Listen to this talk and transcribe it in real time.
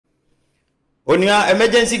Onia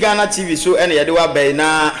emergency Ghana TV so ene yede wa bai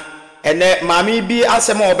na ene mami bi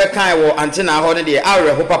asem obekan wo antena ho ne de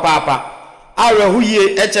awerho papa awerho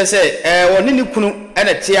yie eche se woni ni kunu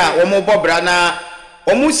ene te a wo mo bobra na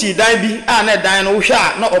wo mu si dan bi a na dan no wo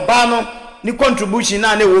hwa na oba no ni contribution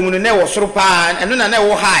na wo mu ne wo soro pa eno na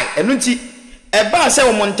wo high eno nti eba se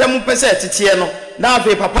wo montam pese tete no na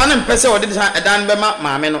afi papa ne pese wo de dan be ma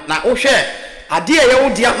maame no na wo hwe ade ye wo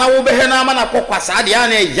dia na wo behwe na ama na kokwasa ade a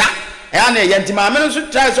na ya na yanti maame no so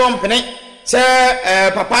try so mpene se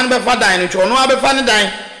papa no be fa dan no cho no abefa ne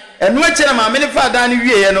dan enu akire maame ne fa dan no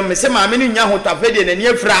wie ye no me se maame no nya hotafe de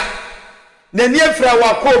nani afra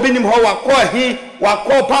wakọ obi nim ho wakọ hi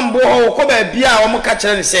wakọ pambo ho ko ba bia o mo ka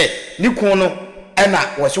kire ne se ni kun no na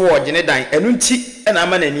wo se wo gene dan enu nti na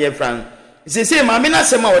ama nani afra se maame na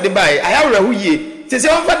se ma wo de bai ayawrahu yie se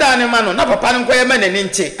won fa dan ne ma no na papa no nkoye ma nani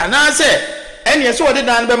nti ana se ene so wo de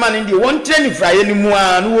dan be ma ne ndi won tire ni fraye ni mu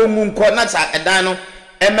a no wo ngu nko na sa dan no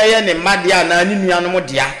emeye ne madia na ni nua no mo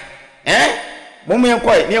dia momo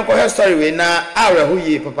yenkoy ni yenkoy story we na awrahu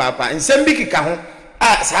yie papa nsem bi kika ho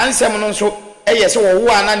saa nsem no nso eye se wo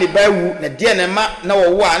wo ana ne bawu na de ne ma na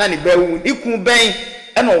wo wo ana ne bawu iku ben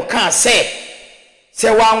ena o ka se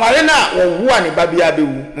wanware na wo wo ani babia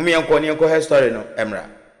bewu momo yenkoy ni yenkoy story no emra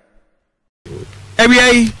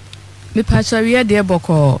ebiai me pacha wiye de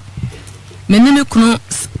boko menini kunu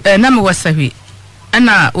na me wasawi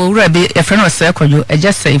ana wo wura be e freno se kojo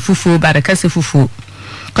eja sai fufu baraka se fufu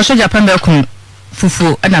ko so japan be kun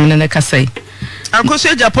fufu ana me ne kasai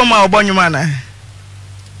akoso japan ma obonyuma na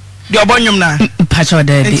di obonyum na pacha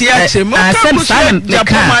de bi asem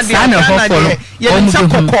japan ma di na hofolo ye nta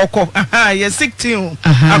kokoko ye 16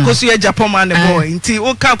 akoso japan ma ne boy nti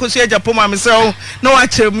o ka akoso japan ma me se o na wa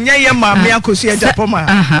cherem nya ye ma me akoso japan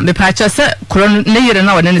ma me pacha se kro ne yire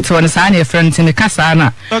na wona ne te wona sa na ye friend nti me kasa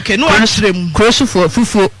na okay no wa cherem krosu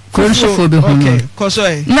fufu krosu be hu okay koso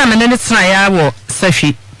na me ne tsena ya wo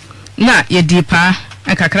safi na ye dipa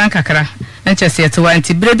kakra nche se te wa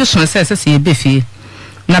nti bredu so se ye befi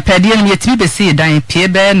na pedie no yetimi besi dan pie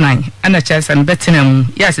be 9 ana chesa no betenam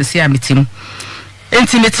ya sesi ametim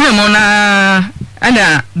enti metem na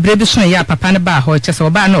ana bredu so ya papa ne ba ho chesa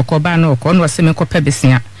oba na okoba na okọ no se me kopa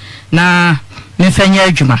besia na me fanya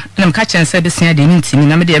adwuma na me ka chense besia de ntimi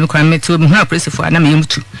na me de me kwa metu me hu apresifo na me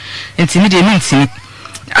yemtu enti me de ntimi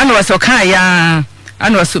ana waso kan ya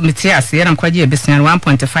ana waso metias ya na kwaje besia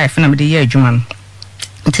 1.5 na me de ya adwuma no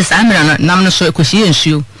enti sa amira na me no so ekohie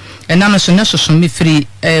nsuo enam so ne soso mi free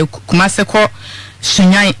kumase ko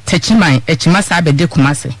sunyan tachiman echimasa abede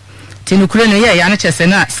kumase tinukure no ye ya na chese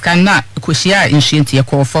na scan na koshia inshient ye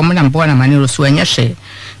ko form na mbo na maniro so anya hwe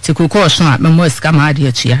tikuko so a memo ska ma ade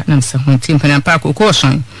achia na mse ho timpana pa ko so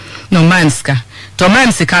no man ska to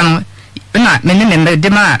man ska no na menene de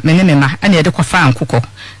ma menene ma ana ye de ko fa ankoko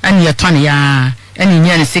ana ye ton ya ana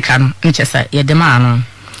nya ne sika no nchesa ye de ma no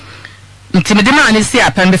ntimede ma ne si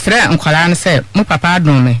apan be frɛ nkwala no sɛ mo papa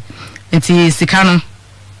adom me nti sika no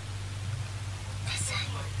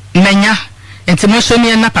menya nti mo so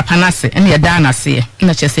mi na papa na se ene da na se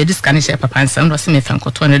na che se diska ne che papa nsam no se me fa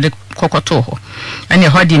nkoto ne de kokoto ho ene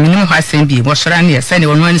ho di minim ho asem bi wo sora ne se ne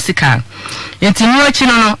wonu an sika nti mo achi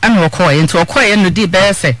no ane wo ko nti wo ko ye no di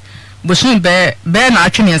be se bosun be na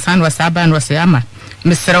atwe me nsan no sa ba no se ama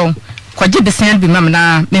mesrew kwaje besian bi mam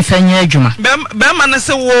na me fanya adwuma be ma na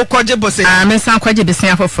se wo kwaje bose me san kwaje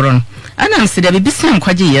besian foforo no ana mse da bibisian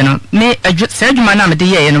kwaje ye no me se adwuma na me de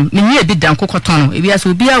ye no me nye bi dan kokoton no ebi aso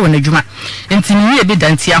obi a wona adwuma enti me nye bi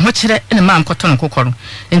dan ti aho kire ene ma nkoton kokoro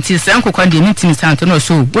enti se nkokon de me timi santo no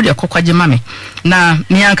so wo de kokwaje ma me na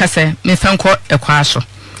me anka se me fanko ekwa aso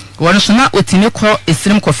won so na otimi ko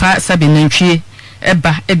esirim kofa sabe nantwie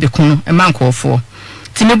eba ebekunu e ma nkofo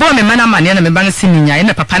timi bo me mana mane na me ba no siminya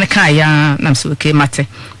na papa ne ka ya na mse okay mate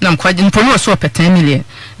na mkwaje mponu so 10 million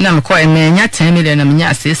na mko me nya 10 million na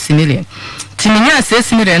menya 6 million timi nya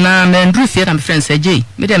 6 million na me ndru fie na me friends agye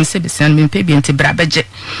me dem se besian me mpe bi nti bra beje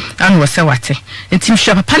anu wo se wate nti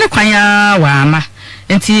mhwe papa ne kwan ya wa ama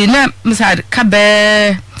nti na msa ka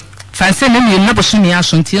be fanse me mi na bosumi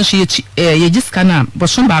aso nti nso ye jiska na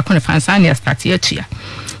bosom ba ko ne fansa na start ye chia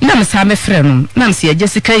na msa me frɛ no na mse ye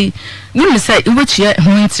jessica yi no msa iwochie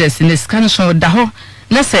ho interest ne scan so da ho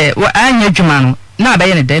na se wa anya dwuma no na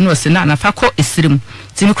abaye ne dan no se na fa kɔ esirim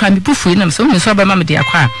timi kra mi bufu na mse so ba ma me de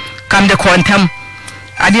akwa kam de kontam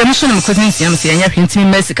ade am so no mko tinsi am se anya hwentimi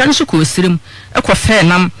mesi kan so kɔ esirim ekɔ fɛ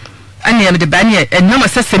nam ane ya me de ba ne enam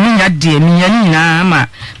asese minya de minya nyina ma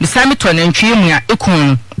msa me tɔ na ntwe mu a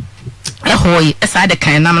ekun ehoyi esa de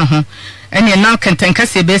kan nam no ho ene na kentenka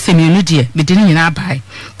se be se mienu die me de nyina bai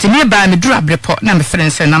ti me ba me dura brepo na me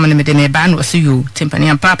friend se na me de me ba no so you timpani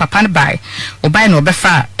ampa papa ne bai o bai no be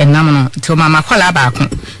fa enam no ti o mama kwala ba ko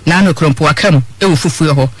na no krompo akam e wo fufu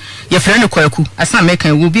ho ye friend kwaku asa me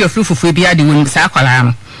kan wo bi fufu bi ade wo sa kwala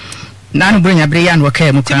no na no bronya bre ya no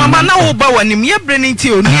ka mu ti mama na wo ba wanim ye bre ni ti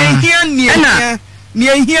o ni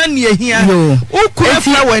hia ukura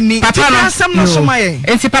fa wani papa no asam no so maye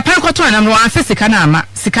enti papa nkoto anam no anfe sika na ama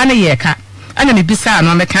sika ne ye ka ana me bisa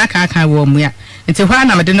no me kan wo mu ya enti hwa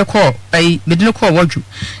na me de ne call me de ne call wodwu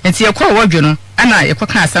enti ye call wodwu no ana ye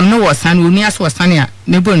kwaka asam no wo san wo ni aso san ya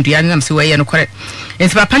me bondua nam se we ye no kore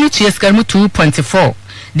enti papa ne chie sika mu 2.4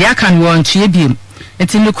 de aka no won chie biem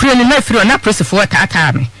enti ne kure ne na firi na press for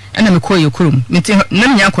tata me ana me call ye kurum enti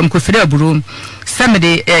nam nya kwam ko firi aburum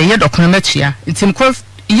samede ye dokono matua enti me ko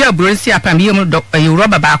ye aburo si apam ye mu ye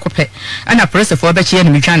roba ba akopɛ ana press for ba chie ne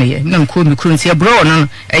metwane ye nam ko me kurum enti aburo no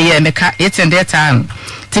ye meka ye tende ta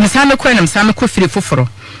ti me same ko na me same ko firi foforo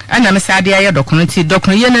ana me sade aye dokono ti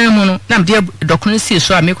dokono ye na mu no na me de dokono si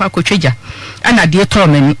so a me kwa kotweja ana de to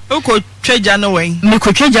mani uko tweja no wen me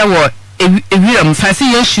kotweja wo ewiram fase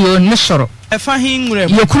ye hio ne soro e fa hin nwuram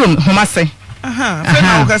ye kurum homase fe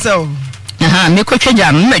na ukasa o me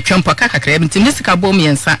kotweja no me twempo kakakra bi tim sika bom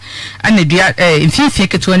yensa ana dua mfimfie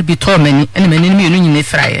keto no bi to mani ana mani no mienu nyine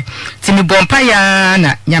fraye ti me bompa ya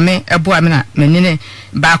na nyame eboa me na mani ne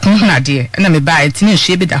ba ko na de ana me ba ti ne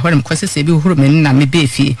hwe bi da hore me kosese bi huru mani na me be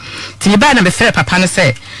fie ti me ba na me frɛ papa no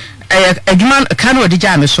sɛ adwuma kan odi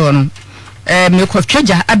ja me so no me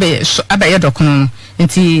kotweja abaye dokono no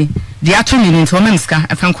nti de ato ni nti o memska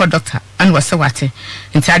afan ko doctor an wase wate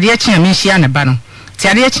nti ade akyi me hia ne ba no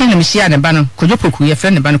tiare echi na mishia ne ba no kojopoku ye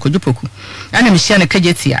friend ne ba no kojopoku ana mishia ne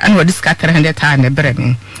kajetia ana wadi ska 300 ta ne brɛ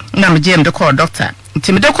me na me gem de call doctor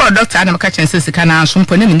nti me de call doctor ana me ka kyense sika na anso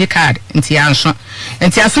mpo na me ni card nti anso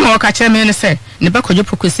nti aso ma ka kyerɛ me ne sɛ ne ba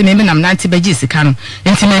kojopoku si me nam nanti ba gi sika no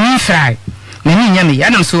nti me ni fry me ni nya me ya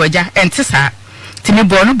nam so wagya enti sa ti me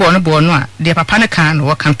bono a de papa ne kan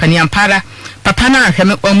no company ampara papa na ahwɛ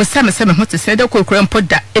me o musa me sɛ me ho te sɛ de kokura mpo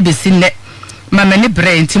da ebesi nne ma me ni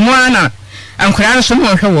brɛ nti mo ana ankora nso mo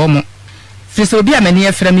hwɛ wo mo fisi obi amani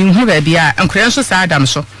afra mi hu ba bia ankora nso sa adam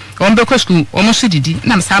so on be ko school o mo so didi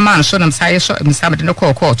na msa ma nso na msa yeso msa me de ne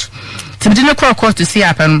call court tibidi ne call court si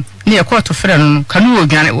apan ne ye court frɛ no kanu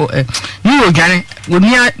odwane ni odwane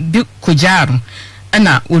wonua bi kojaro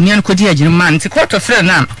ana onua ko di agire man ti court frɛ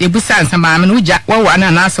na ebusa ansa ma me no uja wa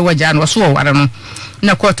na na asa waja no so ware no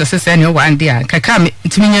na court sese ne wa ande a kaka me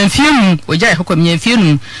timi nyamfie mu oja ehokɔ nyamfie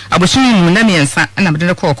nu abosun mu na miensa ana me de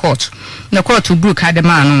ne call court na court book ade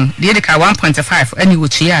ma no de ka 1.5 ani wo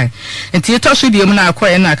chia enti to so bi mu na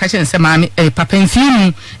akɔ na aka kyen se ma me papa mfie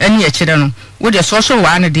mu ani a kyerɛ no wo de so so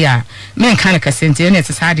wa ne de a me nka ne kasenti ne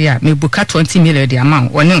tsa de a me buka 20 million de ama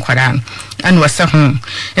woni nkwara an wasa ho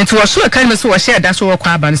enti wo so ka me so wo share da so wo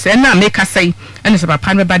kwa aba no se na me kasai ani se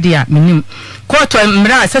papa me ba de a menim court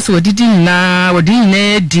mra asese wodidi na wodi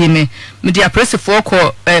ne di me de apressifo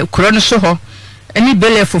ko kuro no so ho ani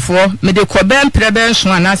bele fofo me de ko ben prebe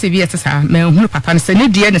so anase bi etesa me hunu papa no se ne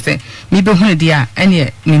die ne se me be hunu die a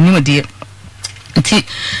ene menim die nti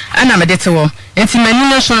ana me de tewo nti mani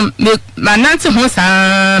no so me manante ho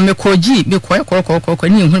sa me koji me ko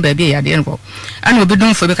ni hunu ba bi ya de no ana obi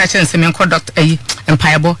dum fo be ka kyense me ko doctor ayi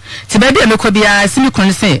empayebo ti ba bi me ko bia simi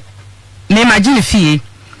kon se me imagine fie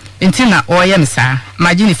nti na oye msa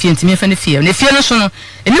imagine fie nti me fa ne fie ne fie no so no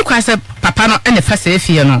eni kwa se papa no ene fa se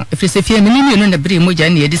fie no efiri se fie me ni no na bere moja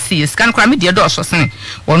na ye de sie scan kwa me de do so sen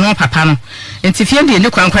wono papa no nti fie de eni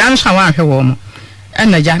kwa no so wa hwe wo mo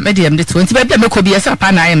ana ja me de em de to nti ba bia me ko bia se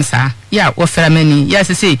papa na ayem sa ya wo fera mani ya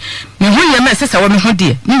se se me hu ye me se se wo me hu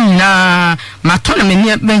de ni na ma to na me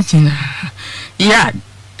ni benchina ya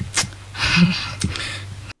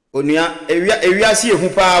onua ewia si ehu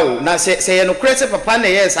pa o na se ye no krese papa na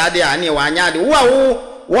ye sa de a ne wa anya de wo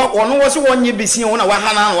ono wo so wonye bisi wo na wa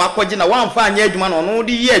hana wa kɔgye na wa mfa anya adwuma na ono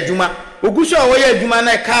de ye adwuma oguso a wo ye adwuma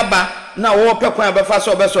na ka ba na wo pekwan ba fa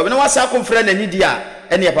so be so na wa sa konfra na ni di a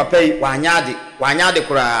ene ye papa yi wa anya de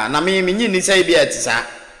kura na me nyi ni sai bi etisa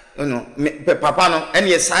no papa no ene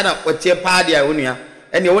ye sa na otie pa de a onua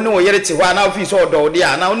ene wo ne wo yere ti ho na ofi so odo de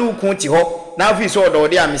a na wo ne ku ti ho na ofi so odo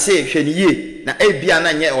de a me se hwe ni ye na ebia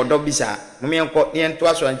na nye odo bisa mumye nko ne nto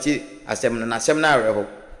aso anti asem na asem na areho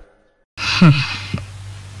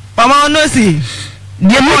mama no si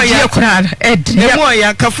de mo ya kura de mo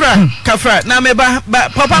ya kafra na me ba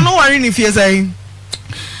papa no wari ni fie sai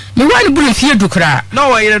me wari buru fie dukura no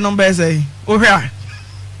wa yire no be sai o hwa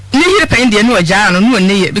ni yire pan de no ja no no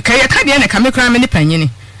ne ye bi ka ya ka de na ka me kura me ni panyini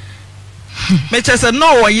me chese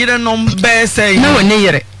no oyire no be say no ne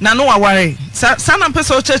yere na no waware sana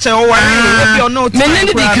pese o cheche o ware e bi no me ne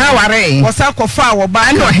di ka ware wo sa kofa wo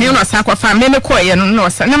ba no he no sa kofa me ko ye no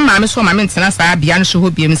sa na ma me so ma me ntena sa bia no so ho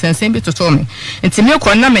bia me sensen bi toto me enti me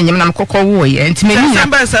ko na menyem na mkokọ wo ye enti me ni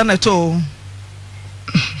na sa na to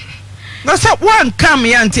na sa one come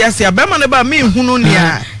ya nti ase abema ne ba me hunu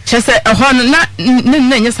nia chese ho na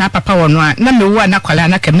nye sa papa wo no a na me wo na kwala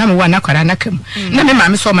na kem na me wo na kwala na kem na me ma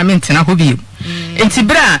me so ma me ntena ho bia enti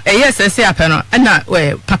bra sese apeno na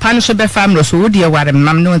papa no so be family so wo de ware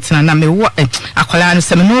mam no ntena na me wo akwala no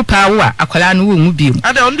se me no pa wo akwala no wo mu bia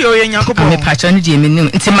ada on de oye nyakopo me pa cho no de me nim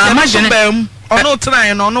enti mama jene ono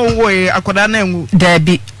tran no no wo akwada na enwu da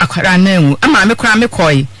bi akwada na enwu ama me kra me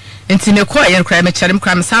koyi enti me koyi yen kra me kyerem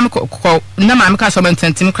kra me sam ko na ma me ka so me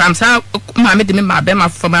ntentim kra me sa ma me de me ma be ma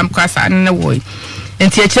fo ma me kwa sa na wo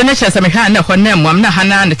enti eche ne kyerse me hwa na ho na mmom na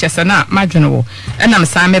hana na kyerse na madwene wo na me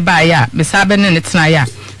sa me ba ya me sa be ne tena ya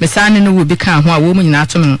me sa ne no wo bi ka ho a wo mu nyina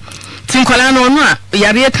to me tinkola no no a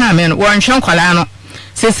yare ka me no wo nhwe nkola no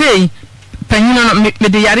sesei panyino no me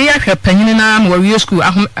de yare ahwe panyino na mo wi school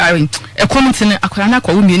ahom committee ne akwara na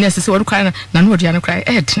kwa wo mi ne sesei wo kwa na no dia no kwa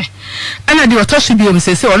etne ana de otoso bi o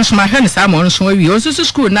sesei wo no so ma hwe ne sa mo no so wi o so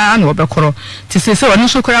school na na wo be koro ti sesei wo no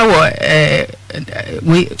so kora wo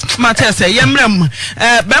we matese yemrem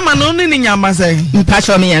be ma no ni nyama sai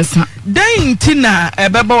mpacho me yensa den tina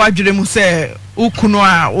be ba wadwere mu se ukunu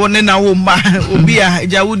a wo ne na wo ma obi a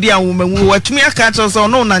ja wodi a wo mawu watumi aka cho so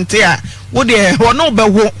no nante a wo de wo no be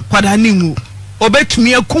wo kwada nimu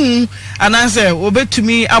obetumi akun ananse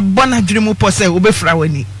obetumi abona dwere mu pose obefra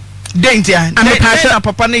wani den tia na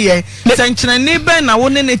papa ne ye sankyena ne be na wo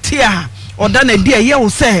ne ti a oda na di ye wo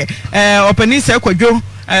se opani se kwadwo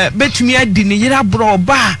betumi adi ne yira bro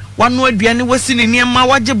ba wano aduane wasi ne niema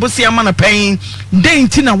waje bosi ama na pen den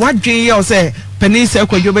ti na wadwen ye wo se pani se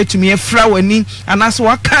kwadwo betumi efra wani anaso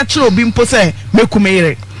waka kire obi mpo se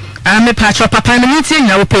mekumere me pacho papa me nti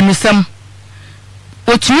nya wo penusam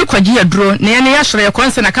otumi kwaji aduro na ye ne ya hwere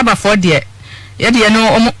konse na kaba for de ye de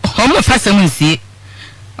no omo fasam nsie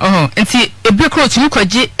enti ebekro otumi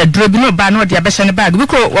kwaji aduro bi no ba no de abehye ne bag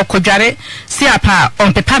bikro wakodware si apa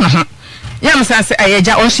on pepa no ho yam sanse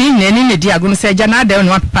ayeja on shi nani ne di agunu se eja na da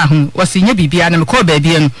no pepa ho wosinya bibia na me ko ba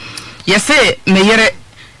bia no ye se meyere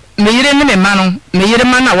ne me ma no meyere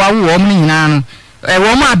ma na wawo wo mu nyina no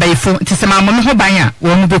wo mu abaifo nti se ma mo ho ban a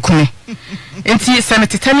wo mu bekume enti se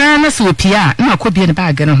metetana na se opia na akobie ne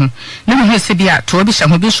bag no ho na me ho se bia to obi hye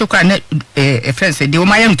ho bi shokra na friends de wo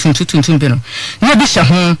ma yam tuntuntuntum bi no na bi hye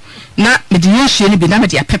ho na me di yehie ne bi na me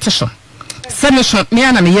di apete so se me so me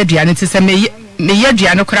ana me yedua ne ti se me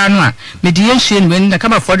yedua no kra no a me di yehie ne na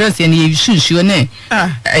kama forders ne ye yususuo ne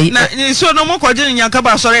na so no mo kwaje nya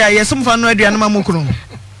kaba sori ya yesum fa no adua no ma mukuru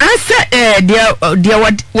ase dia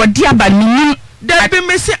wadi aban minim da be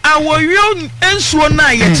mesi awoyo ensuo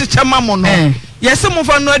na ye cheche mamo no yesum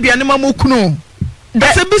fa no adua no ma mukuru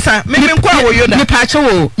da se bisa me kwa awoyo da me paache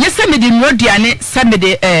wo yese me di nuaduane se me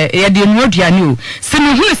de ye de nuaduane o se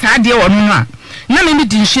me hu sa de wo no a na me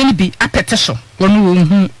di nhwe ni bi apete so wo no wo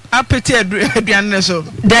hu apete aduane so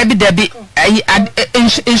dabi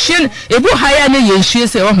nhwe ebu haya na ye nhwe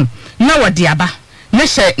se wo hu na wodi aba na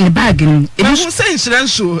hye ne bag ni ebu se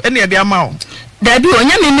insurance ene de ama o dabi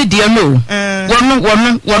onya me die no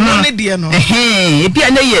wono ne die no ebi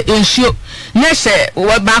na ye nhwe na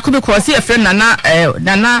hye ba ko be ko se efre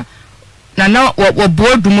nana wo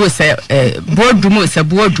boardroom se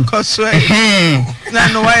boardu na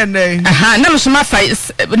no why nay na msoma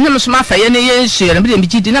fa ye ne ye nhwe na be de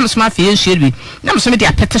gidi na msoma fa ye nhwe bi na msoma de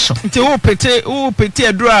apete so nti wo pete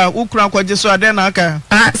aduro a wo kura kwaje so ade na aka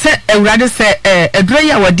se ewurade se aduro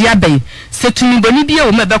ya wodi abai se tumi boni bi e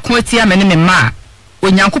wo mebe ko atia me ne me ma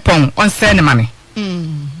onyankopon onse ne mame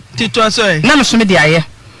tito so na msoma de aye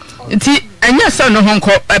nti anya so no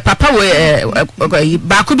honko papa we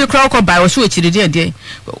ba ko bi kra ko ba wo so chiride de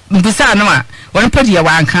mbisa no a won padi ya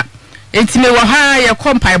wanka enti me wo ha ye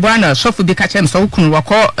kompai bo na sofu bi ka chem so kunu wo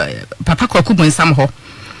ko papa ko ku bonsam ho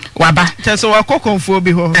waba teso wa ko konfo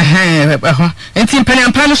bi ho enti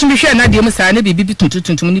mpana no so bi hwe na de mu sa na bibi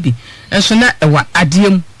tuntuntum ni bi enso na ewa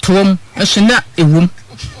adiem tom enso na ewum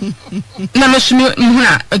na mesumi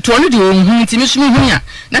huna to no de ohun ti mesumi hunya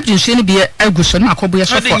na de nhwe ni bi aguso na akobo ye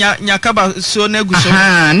sofo nya kaba so na aguso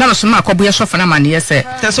na mesumi akobo ye sofo na mane ye se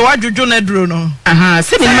teso wadwodwo na duro no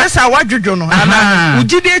se bi na sa wadwodwo no ana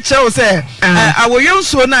ugidi e che o se awoye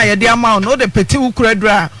nsuo na ye de ama no de pete ukura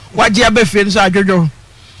duro a waje abafie nso adwodwo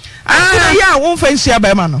ya wo fa nsia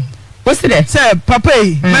ba ma no woside se papa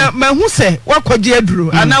yi me hu se wakoje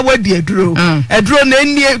aduro ana wadi aduro aduro na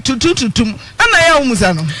enie tutututum ana ya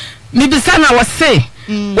umusa no mi bisa na wose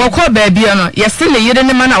wo ko baby no yesi ne yire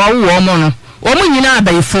ne ma na wo mo no wo mu nyina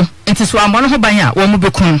abayifo enti so ambo no ho ban a wo mu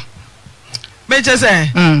bekun meche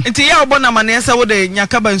se enti ya obo na mane esa wo de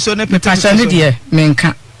nyakaba nso ne pete so ne de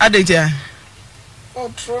menka adetia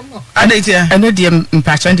adetia eno de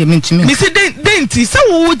mpacha de mentimi mi se denti se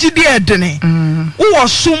wo gidi edene wo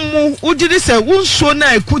somu wo gidi se wo nso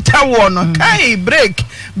na ekuta wo no kai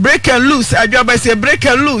break and loose adwaba se break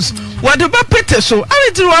and loose what ba pete so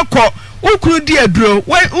adetia wakọ ukuru di aduro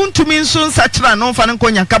untumi nso nsachira no fa nko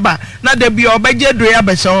nyakaba na da bi obaje aduro ya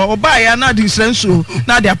bese oba ya na de nso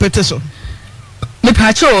na de apete so me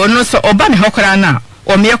pacho no so oba ne hokora na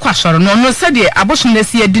o me kwa soro no se de abosom na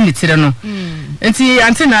si adi ni tire no enti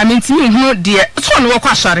ante na me ntimi hu de so no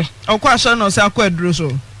kwa sore o kwa sore no se akwa aduro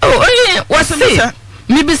so oye wase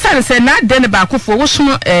mi bisane se na de ne ba akofo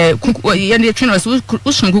wosum ye ne twene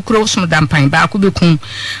wosum kukuro wosum dampan ba akobekun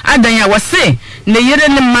adan ya wase ne yere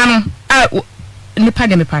ne ma no nipa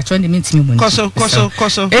de me pacho de mentimi mu koso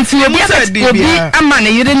enti obi ama ne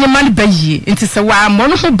yere ne ma ne bayi enti se wa mo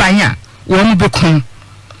no ho banya wo mu bekun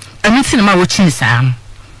amiti ne ma wo chini saa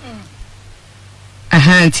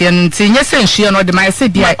enti nyese nhue no de ma se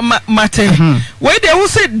bia mate we de wo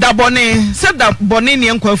se dabone ne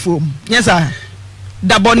enkwafo nyesa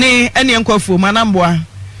dabone ene enkwafo manamboa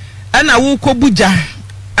ana wo kobuja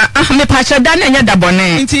me pacha da na nya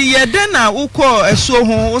dabone nti ye de na wo ko esuo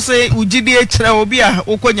ho wo se ugidi ekire obi a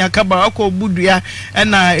wo ko nyakaba wo ko budua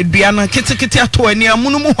na edua no kitikiti ato ani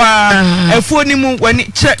amunum ho a afuo ni mu wani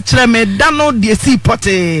kire me da no de si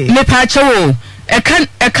pote me pacha wo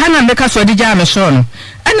eka na meka so de ja me so no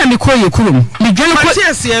ana me ko yekurum me dwele ko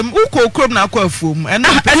asem wo ko kurum na akwa afuom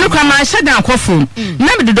eno kwa ma hye dan akofom na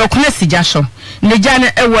me de dokona sigya so ne ja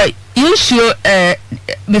na ewo inshio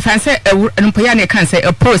me fanse mpo ya ne kan se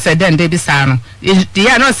a process den de bi sa no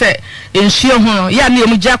ya no se inshio ho no ya na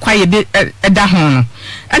emu gya kwa ye bi da ho no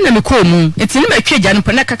ana me ko mu enti ne ma twegya no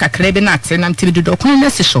po na kakakra bi na ate na mte bi de dokona na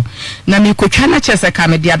si so na me ko twa na chese ka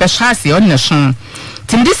me dia be so ase on ne so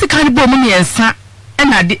timdisi kan bo mu yensa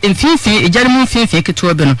na de mfinfin ejare mu mfinfin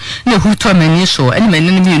keto be no na huto mani so ene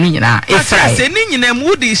mani ne mienu nyina efra se ni nyina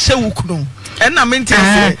mu de hye wukunu ena menti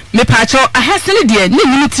ase me pacho ahasene de ne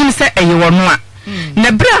nyini tim se eye wono a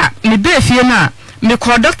na bra me be fie na me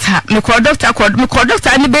ko doctor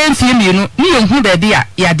ne be mfie mienu ne yehu ba bi a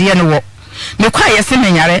yade ne wo me kwa yese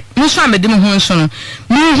menyare me so amede mu hu nso no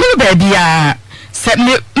me hu ba bi a se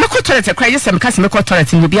me ko toilet kwa yese me ka se me ko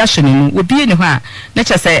toilet ni obi ahye me mu obi ne ho a na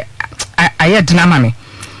che se aye dina mame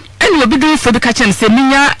eni obi du fo bi ka chen se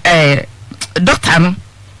minya doctor no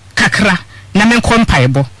kakra na men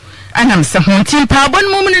kompaibo anam se hontin pa bon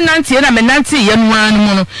mu ne nanti na me nanti ye no an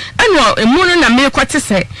mu no eni emu no na me kwate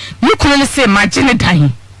se me kunu ne se magine dan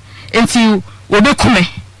enti obi kume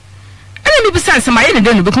eni bi bisa se maye ne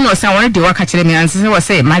dan obi kunu o san won de wa ka kire me anse se wo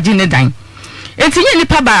se magine dan enti ye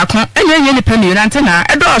nipa ba akon eni ye nipa mi nante na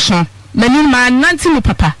edoso mani ma nanti mu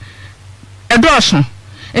papa edoso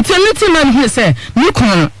enti nti man hu se mi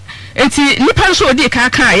kun enti nipa nso odi ka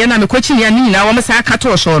ya na me kwachi ne nyina wo mesa aka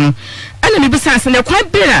to so no ana me bisa se ne kwa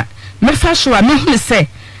bira me fa so a me hu se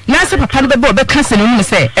na se papa no be be ka se ne hu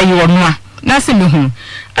se eyi wo no a na se me hu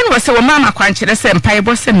ana wo se wo mama kwa nkire se mpai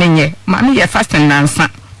bo se menye ma me ye fasting na nsa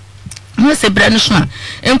no se bra no so a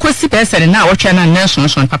enkosi pese na wo twa na nanso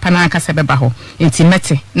so papa na aka se be ba ho enti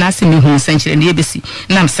mete na se me hu se nkire ne yebesi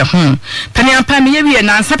na se hu pani ampa me ye wie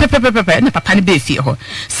na nsa pepepepe na papa ne be fie ho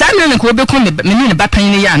sa me ko be kun me ne ba pan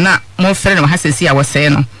ne ya na mo fere no hasesi a wo se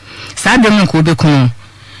no sa dem no ko be kun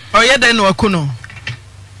oye den no akuno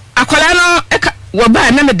akola no wo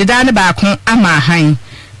ba na me deda ne ba kon ama han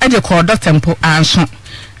eje ko doctor mpo anso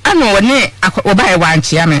ana woni oba e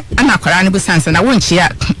wanchia me ana akola ne bu sanse na wonchia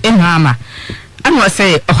enu ama ana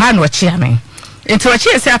se oha na ochia me enti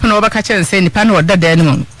ochia se apana wo ba ka chense nipa na odada ne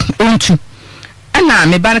mu ontu ana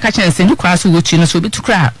me ba na ka chense ni kwa so wotu no so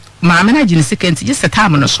bitukra ma me na gine sekenti je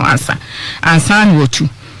setam no so ansa na wotu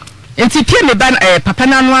enti pie me ba papa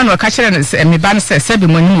na no anu ka chere ne me ba no se be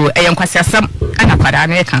moni wo eyenkwase asam ana kwada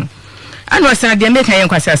na ekan ana se na de me kan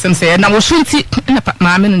eyenkwase asam se na wo sunti na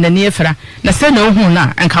ma me no na ni efra na se na ohun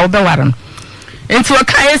na anka wo be waram enti wo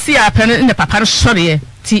ka esi apene ne papa no sore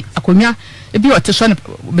ti akonya ebi ote so ne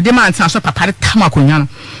be ma antan so papa tam akonya no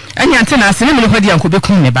anya ante na se ne me hodi anko be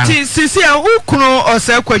kun me ba ti sisi a ukunu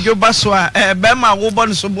ose kwadwo ba so a be ma wo bo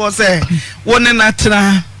no so bo se wo ne na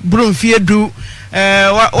tena bromfie du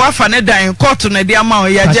wa fa ne dan court na dia ma o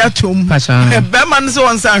ya ja tom be ma no se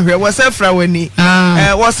won san hwe wo se fra wani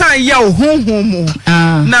wo san ya ohunhun mu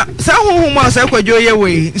na sa ohunhun mu ose kwadwo ye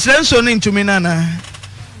we nsirenso no ntumi na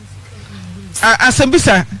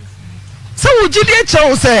asambisa sa wo gidi e che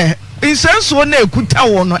wo se insenso na ekuta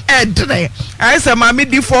wo no edre I say mama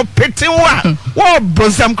di for pete wo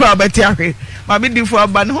brosam kra beti ahwe mama di for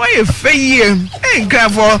aba no ye feye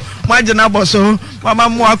grafo magina boso mama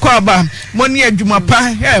mo akwa moni adwuma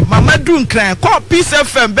pa mama du nkran ko peace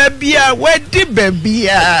fm babia wedi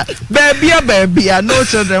babia no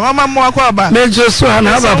children mama mo akwa me josu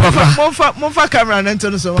ana ba papa mo fa camera na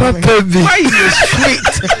nto so mama why you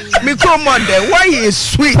sweet me come on there why you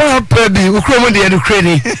sweet papa bi ukromo de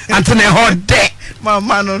edukreni antene hode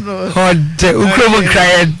mama no hode ukromo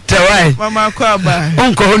cry the why mama akwa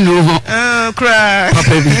onko nu ho cry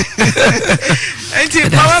papa bi enti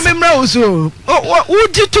mama memra uso wo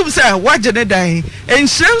jitum say wagene dan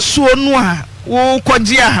enhyensuo no a wo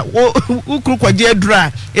kwaje a wo kru kwaje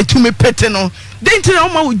adura etumi pete no denti na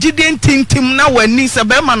wo gide ntintim na wani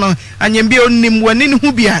sabema no anyembe onim wani ne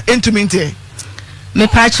hu bia entumi nte me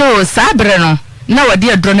pacho sabre no na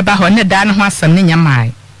wadi aduro ne ba ho ne da ne ho asam ne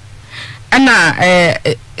nyamai ana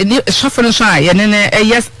shofo so a ye ne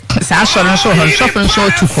yes sa ashoro so ho shofo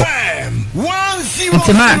so tuko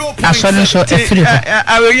ntima ashoro so efiri ho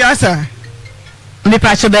awe yasa me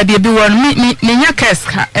pacho ba bi won me nya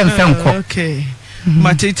keska emfenko okay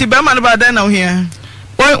matiti ba man ba dan na ohia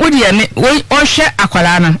wo de ne wo hwe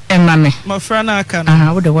akwala no emma me mafra na aka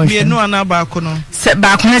no wo de wo me nu ana ba ko no se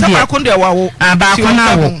ba ko na de ba ko de wawo ba ko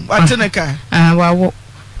na wo ateneka wawo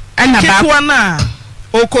ana ba ko na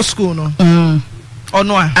oko school no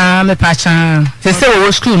ono me pacha se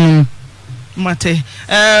wo school no mate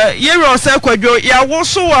yero se kwadwo ya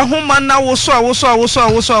woso wa homa na woso wo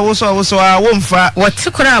mfa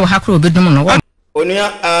wotikora wo hakro obedum no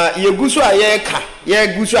onua yeguso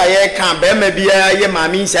yeguso ayeka be ma bia ye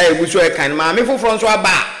maami nsa yeguso ekan maami foforo nso aba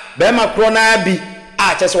be ma kro na bi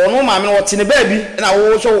a chese wono maami no wote ne ba bi na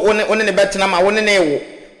wo so woni ne betena ma woni ne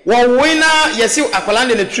wo wina yesi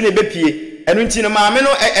akwalande ne tu ne bepie enu nti no maami no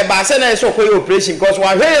e ba se na so koye operation cause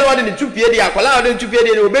wa hwe no de ne tu pie de akwala de tu pie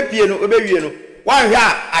de ne obepie no obewie no wan hwe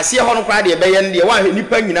a ase ho no kra de be ye ne de wan hwe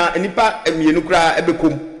nipa nyina nipa amienu kra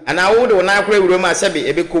ebekom ana wo de wona kra ewuro ma sebe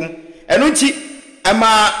ebekom enu nti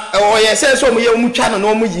ama oye se so mu ye mu twa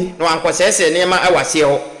no mu yi no ankosese ne ma awase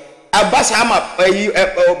ho abasa ama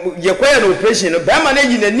ye kwaya no operation no be ma na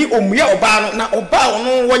yi nani omuye oba no na oba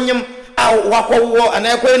no wonyem wakwo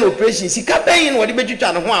ana kwaya no operation sika ben no de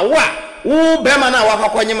betwitwa no ho a wo be ma na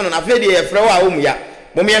wakakonyem no na fe de ye frɛ wa omuya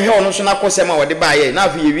mo me hwe ono so na kosema wo de ba ye na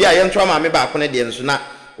fe ye wi a ye ntwa ma me ba ko ne de no so na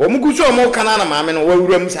o mu gusu o mo kana na ma me no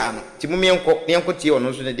wawuram sa no ti mo me enko tie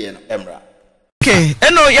ono so ne de no emra. Okay,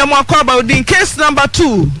 eno ya mwakwa Udin case number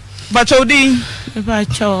 2. Bacha Udin.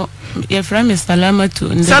 Bacha ye frame Salamatu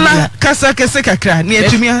ndebila. Sala kasa kese kakra ni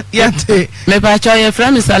etumia yate. Me bacha ye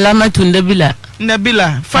frame Salamatu ndebila.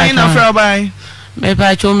 Ndebila. Fine afra by. Me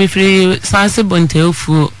bacha mi free sanse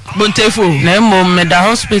bontefu. Na mo me da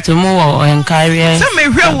hospital mo wo enkarie. Se me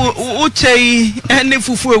hwe wo chei ene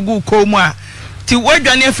fufu egu ko mu a. Ti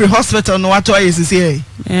wadwane afri hospital no wato ayesisi e.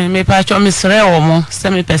 Me pacho mi sre wo mo se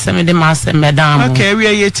me pese me de ma se medam. Okay, we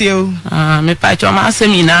yeti o. Me pacho ma se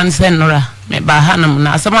mi nan se nora. Me ba hanam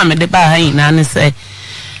na asama me de ba han nan se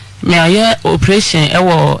me aye operation e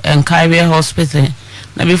wo Enkaire hospital.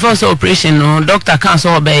 Na before so operation no doctor kan so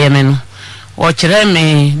obeye me no. O kire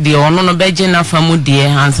me de ono no beje na famu de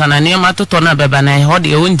ansana ne ma toto na beba na ho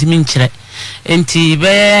de o ntimi nkire. Enti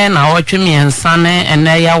be na otwe miensa ne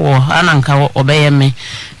ene ya wo ananka wo obeye me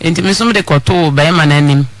enti me som de koto be ma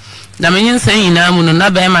nanim na menyin san yina mu no na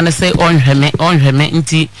be ma ne se onhwe me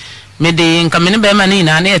enti me de nka me ne be ma ne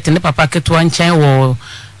yina na yete ne papa keto anchen wo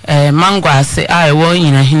mango ase a wo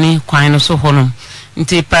yina hini kwan no so honom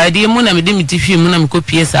nti paadi mu na me de mitifi mu na me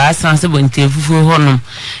kopie sa asanse bo nti efufu honom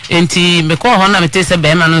enti me ko ho na me te se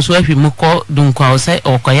be ma no so ahwi mu ko dunkwa o se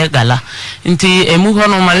okoye gala nti emu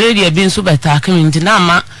honom malaria bi nso beta ka me nti na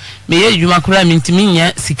ma me ye djuma kura me nti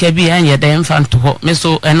minya sika bi anye da mfanto ho me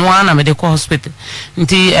so eno ana me de ko hospital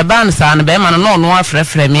nti e ba no sa na be ma no no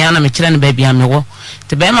afrefre me ana me kire ne ba bia me wo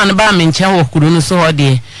nti be ma no ba me nchen wo kuru no so ho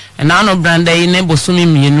de na no branda yi ne bosumi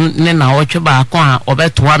mienu ne na otwe ba ko a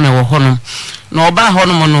obetoa me wo honom no oba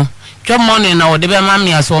honom no twa money na ode be ma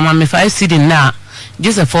me aso ma me 5 cedi na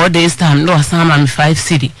just a 4 days time no asama me 5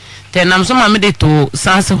 cedi te nam so ma me de to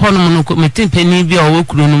sanse honom no ko metin pani bi o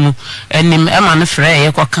wokuru no mu enim e ma no frɛ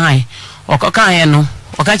ye kokan okokan ye no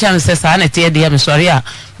okacha me se sa na te de me sori a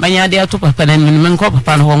manya de ato papa na me nko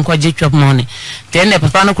papa no nko je twap money te ne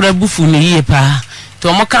papa no kura bufu ne yie pa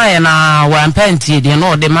to mo kan na wan pantie de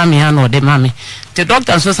no de mame na de mame the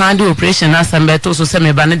doctor so sande operation na sambeto so se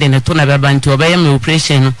me ba ne de ne to na be ba nti obeye me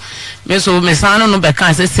operation no me so me san no be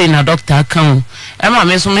kan se na doctor kan e ma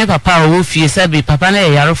me so me papa o fie se bi papa na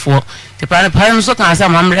yarefo te pa no so kan sa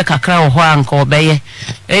mamre kakra wo ho anka obeye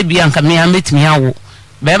e bi anka me ametimi awo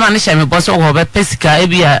be ma ne hye me boso wo be pesika e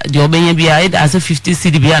bi a de obenya bi a e da se 50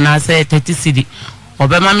 cedi bi na se 30 cedi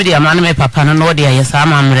obe ma me de ama ne me papa no de aye sa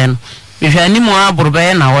mamre no me hwa ni mu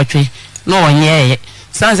aburbe na wotwe no onye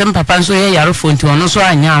sanse papa nso ye yarefo nti ono so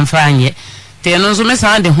anya amfa anye te no nso me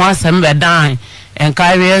san de ho asem be dan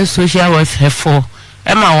enkawe social welfare for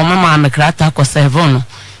e ma wo mama me krata ko 7 no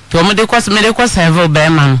to mo de ko 7 be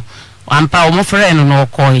ma no ampa wo mo frɛ no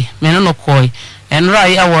koi me no koi enra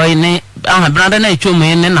ya wo ne aha branda na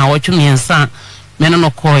etwomu ne na wotwe me nsa me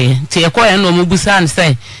no koi te e koi no mo busa ne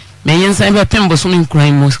sɛ me nsa be pembo so min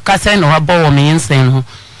kran mu ka sɛ no abo wo me nsa no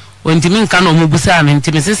ontimi nka no mo busa me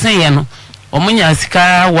ntimi sesen ye no omunya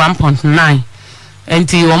sika 1.9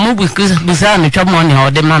 enti omu busa me twa money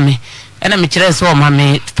o de mame ena me kire so o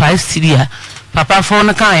mame 5 cedi papa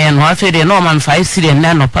phone kan ye no afede no mame 5 cedi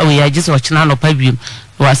na no pa we ya gise o kina no pa bium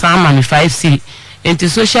wasa mame 5 cedi enti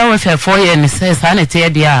social welfare 4 year ne say sa na te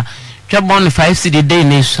de a twa money 5 cedi day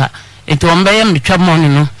na sha enti o mbe ye me twa money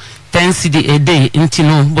no 10 cedi a day enti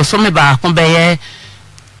no boso me ba ko be ye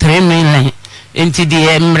 3 million enti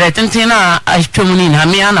de mretenti na atwomuni na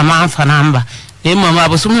me ana manfa namba e mama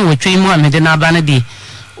abosumi wotwe mu amede na aba ne de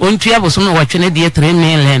ontua abosumi wotwe ne de 3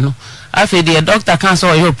 million no afi de doctor kan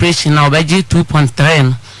so your operation na obaji 2.3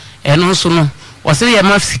 no eno so no wose ye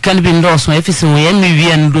mafsika ne bi ndoso efisi wo ye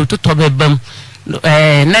mewie ndo totɔ bebam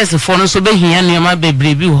nurse fo no so behia ne ma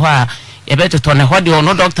bebre bi ho a ye betoto ne ho de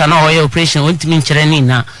ono doctor na o ye operation ontimi nkyere ni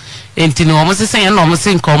na enti no omo sesen ye no omo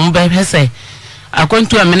sin kom be hwese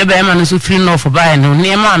akwantu amene be ma no so free no for buy no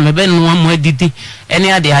ne ma me be no mu adidi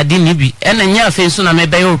ene ade ni bi ene nya afi so na me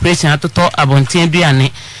be operation atotɔ abonten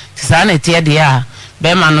aduane sa na tie de a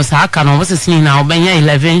be ma no sa aka no wo sesen na obenya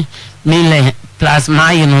 11 million plus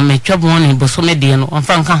my no me twabo ni boso me de no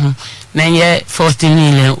onfa nka ho na nye 14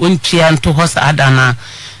 million ontua nto ho sa adana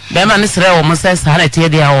be ma ne sere wo mo sa na tie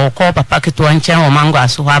de a wo ko papa keto nchen wo mango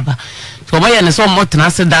aso aba so mo ye ne so mo tena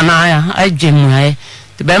se dana ya agemu ai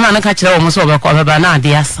be ma na ka kire wo mo so be ko be ba na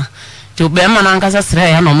ade asa to be ma na nka sa sere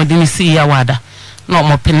ya no mo de ni si ya wada no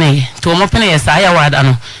mo pene to mo pene ya sa ya wada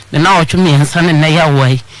no na o twumi nsa ne na ya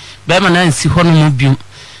wai be ma na nsi ho no mo biu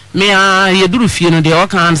me a yeduru fie no de o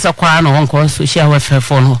kan sa kwa no wonko social welfare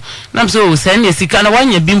for no na so se ne sika na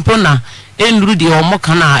wanya bimpo na enduru de o mo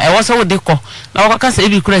kana e wo so de ko na wo ka sa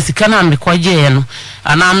ebi kura sika na me ko je no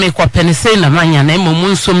ana me ko penise na manya na mo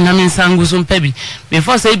nsom na me nsangu so mpabi me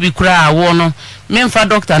fo sa ebi kura awo no me mfa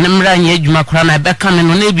doctor ne mra nya adwuma kura na be ka me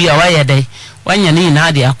no na ebi a waye dai wanya ni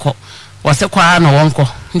na de akọ wo se kwa no wonko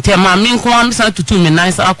nti ma me nko am sa tutu me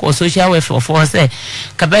nice akọ social welfare for say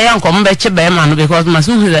ka be ya nko mbe che be ma no because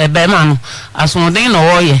masu be ma no aso den no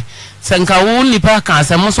wo ye senka wo nipa kan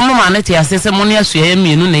se mo so mo ma ne te asese mo ne asua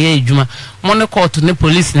mienu na ye adwuma mo ne court ne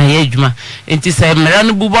police na ye adwuma enti se mera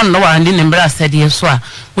no bubo no wa ndi ne mera asede so a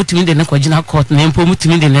mutimi de ne kwagina court na empo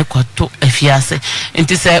mutimi de ne kwato afiase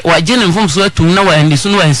enti se waje ne mfom so atum na wa ndi so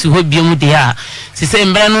no wa nsi ho biemu de a se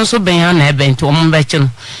mera no so ben ya na ebe enti o mo be che no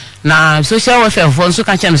na social welfare for nso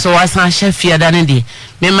ka chem so wasan hye fiada ne de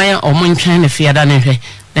me man o mo ntwen ne fiada ne hwe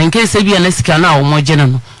na nke se bia na sika na o mo gye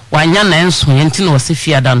no wanya na enso enti na o se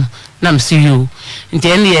fiada no na msiyu nti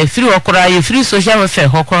ene ye free okora ye free social welfare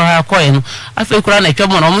okora akoye no afi kora na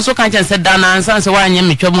twemo no mo so ka chem se dana ansan se wanya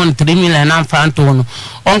me twemo 3 million na mfa nto no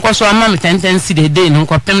onko so ama me tentensi de no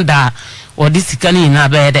nkopem da odi sika ni na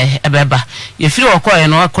be de ebeba ye free okoye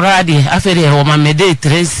no okora de afi de o ma me de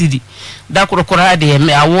 3 cedi da kurokora de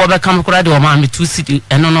me awo be kam kurade o ma me 2 cedi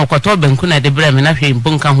eno no kwato banku na de bre me na hwe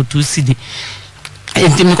mbonka ho 2 cedi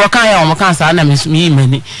enti mi kokan ya o mo kan sa na me mi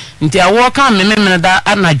mani nti awo kan me da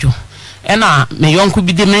anajo ena me yonku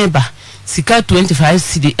bi de meba sika 25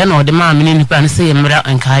 cedi ena o de ma me ni pa ne se yemra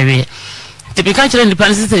enkawe te bi kan kire ni pa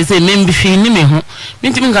ne se me mbi hwe ni me ho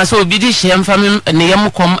minti mi kan so obi di hye mfa me ne yem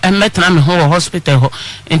kom emetna me ho hospital ho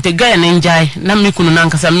enti ga ne njai na me kunu na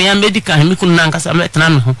nkasa me medical me kunu na nkasa metna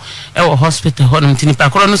me ho e wo hospital ho minti ni pa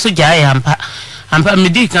kro no so jai ampa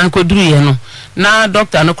medical ko duru ye no na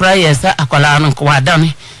doctor no kra yesa akwala no ko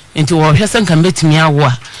wadane enti wo hwese nka betimi awo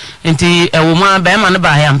a enti ewo ma ba ma no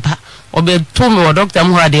ba ya mpa obe to me wo doctor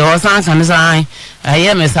mu ha de o san kan san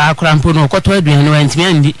aye me sa akra mpo no ko to aduan no enti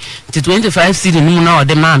andi enti 25 cedi no na o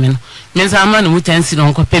de ma me no mensa ama no mu 10 cedi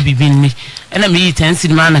onko pe bibin mi ena me yi 10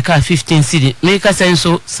 cedi ma na ka 15 cedi me ka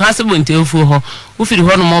senso sanse bonte ofu ho wo firi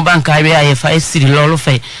ho no mo bank awe aye 5 cedi lolo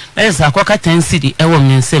fe na yesa kwa ka 10 cedi e wo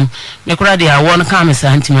mensem me kura de awo no ka me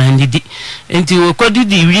sa antima ndidi enti wo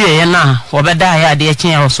kodidi wie ye na obeda ya de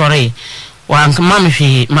chen ya osore wanka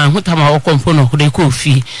mamhwe man hutama okompo no de ko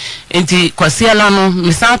fi enti kwasiala no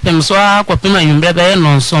misapem so akopem anwumbre be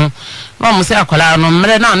no nso no mo se akola no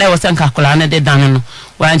mre na na e wo se nka akola ne de dan no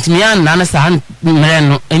wantimi an na sa mre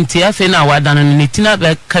no enti afi na wadan no ne tina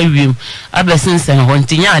be kawiem abesensen ho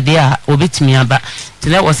ntinya ade a obetimi aba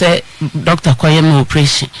tile wo se doctor koyem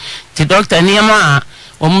operation ti doctor niema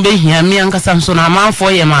o mbe hia mi ankasa nso na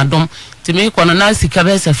amanfo ye madom timi kono na sika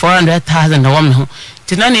be se 400,000 na wo me ho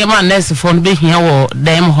tina niema nurse fo no be hia wo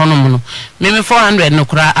dem honom no me 400 no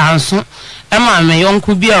kura anso ema me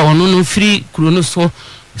yonku bia ono no free kuro no so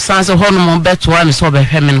sanso honom beto a me so be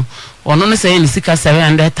hweme no ono no say ni sika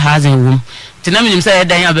 700,000 wum tina minim say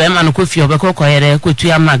dan ya be ma no kofi obekọ koyere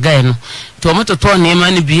kotua maga no to mo toto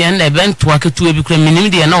niema ni bia na be nto aketu bi kura minim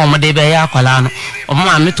de na wo mo de be ya akwala no o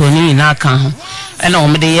ma me to ni na aka ho ena wo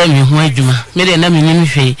mo de ya mi ho adwuma me de na minim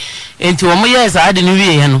hwe enti wo mo ye za ade ni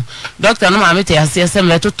wie no doctor no ma me te ase ase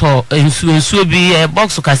me toto ensuo bi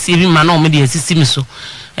box kase bi ma na wo mo de asisi mi so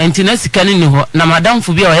enti na sika ni ho na madam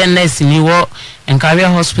fu bi o ye nurse ni wo Enkaria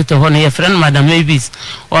hospital ho no ye friend madam Mavis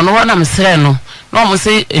ono wana msre no mo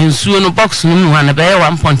say ensuo no box no mu na be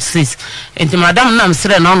 1.6 enti madam na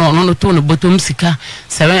msre no to no bottom sika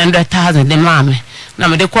 700,000 de mame na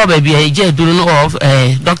me de ko ba bia eje duru no of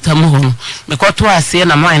doctor mu ho no me ko to ase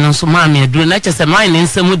na mine no so mame duru na che se mine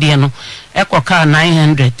nsemu de no ekoka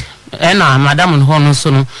 900 na madam no ho no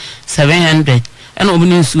so no 700 ena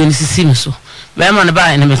obuni nsuo ni sisi mi so be ma ne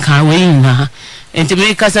ba na me kan we nyina enti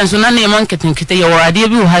me ka senso na ne man ketenkete ye wade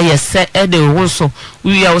bi wo ha ye se e de wo so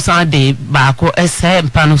wi ya wo san de ba ko ese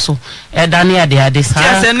mpa no so e da ne ade sa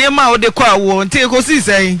ya se ne ma wo de ko awo nti ko si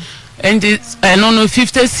sei enti no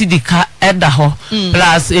 50 cedi ka e da ho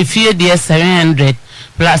plus efie de 700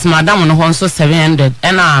 plus madam no ho so 700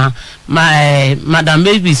 ena madam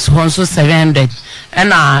babies ho so 700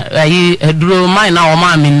 ena ayi eduro mai na o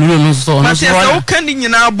ma me nuru no so no so o kan ni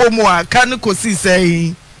nyina abomu a kan ko si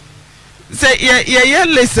sei say ye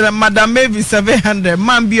lesser madam maybe 700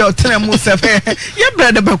 man be o tremu 7 ye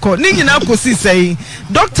brother beko ni nyina ko si sei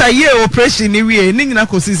doctor ye operation ni wie ni nyina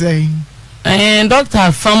ko si sei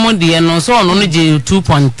doctor famo de no so no je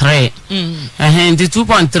 2.3 ndi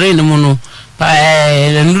 2.3 no mu no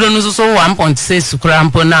nduro no so 1.6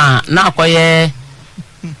 krampo na akoye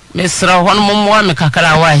mesra hono momwa me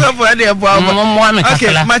kakara wai momwa me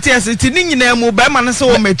kakara okay Matthias ti ni nyina mu ba ma no so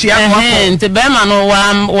wo matua ko nti ba ma no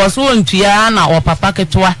wo so ntua na wo papa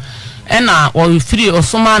ketwa ena wo free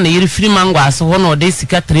osoma na yiri free mangwas ho no de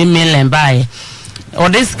sika 3 million bae o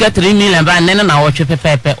de sika 3 million bae nene na wo twe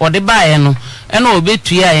pepepe o de bae no ena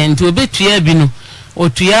obetua ye nti obetua bi no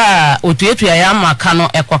otua ya maka no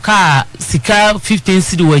ekoka sika 15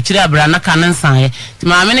 cedi wo akiri abra na ka nsan ye ti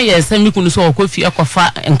maame ne ye sami kunu so okofi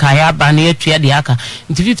ekofa nkaya ba na yatua de aka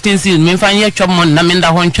nti 15 cedi me mfa nye twom na me nda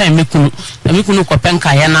ho ntwan mekunu na mekunu ko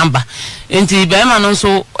penka ya namba nti be ma no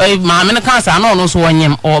so maame ne kan sa no so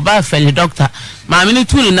wonyem o ba feli doctor maame ne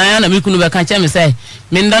tuni na ya na mekunu be kan che me say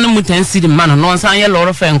me nda no mu 10 cedi ma no nsan ye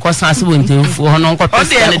loro fe nko san se bontemfu ho no nko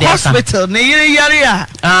pesa ne de aka hospital ne yare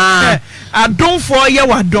a adonfo ye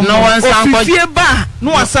wadom no ofifie ba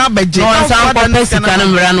no asa beje no asa ko pesika no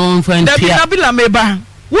mra no mfantia da bila meba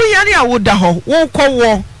wo yare a wo da ho wo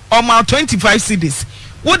kwo o ma 25 cedis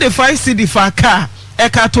wo de 5 cedi fa car e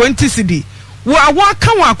ka 20 cedi wo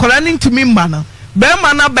aka wa akola ni ntumi mma no be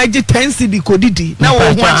ma na beje 10 cedi kodidi na wo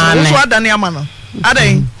ho so adane ama no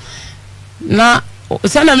adan na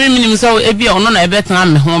sana me minim so ebi ono na ebetena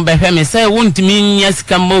me ho behwe me say wontimi nya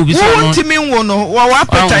sika ma obi so no wontimi wo no wa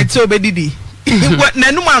appetite so bedidi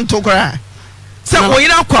nanu mantokra se wo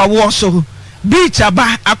yira kwa wo so beach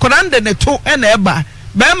aba akora nde ne to e na eba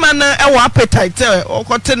be ma na e wo appetite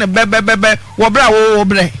okote ne bebebebe wo bra wo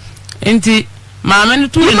bre enti ma me no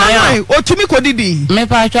tu na ya otumi kodidi me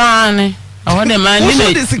pa twa ne awo de ma ni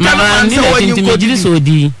ma ni enti me jiri so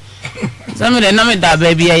di samere na me da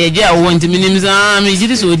baby ya je awo ntimi nimza me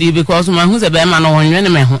jiri so di because ma hu se be ma no wonwe ne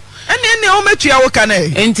me ho ene o metua wo kana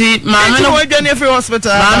enti ma me no wo dwane free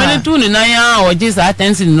hospital ma me ne tu ni na ya o je sa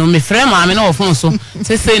attention no me frɛ ma me no wo fon so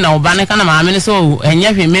se na oba ne kana ma me ne so enye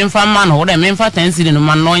hwe me mfa ma no wo de me mfa attention no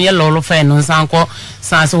ma no ye lolo fa no nsanko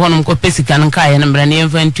sanse honom ko pesika no ka ye ne mra ne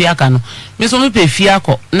mfa ntua ka no me so me pe fia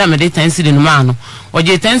ko na me de attention no ma no o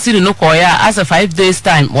je attention no ko ya as a 5 days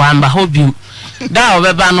time wa amba hobium da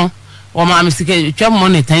obeba no o ma me sike twam mo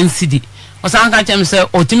ne 10 cedi osanka chem se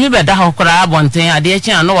otimi beda ho kra abonten ade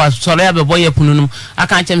echi an no wa soro ya bebo ye pununum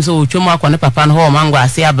aka chem se otwom akọ ne papa no ho mango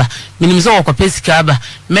ase aba minim se wo kopesika aba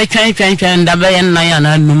me twan da be ye nan ya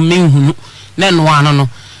na num menhunu na no ano no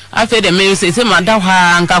afi de me se mada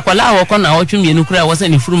ha anka kwala wo kọ na otwum nu kra wo se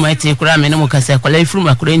ne furuma ete kra me ne mo kase kwala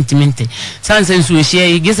furuma kra intimente sanse nsu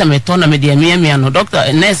ehie igesa me to na me de me no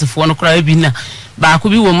doctor nurse fo no kra bi na ba ko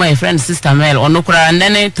bi wo my friend sister Mel ono kra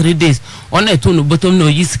nene 3 days ono eto no bottom no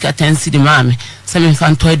yisika 10 cedi maame se me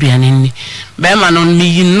fan to aduane ni be ma no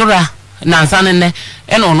mi yinura na nsan ne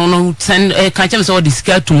e no no send ka chem se wo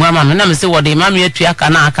disika tuma ma na me se wo de maame atua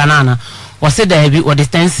aka na wo se da bi wo de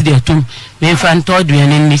 10 cedi atum me fan to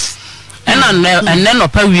aduane ni enne no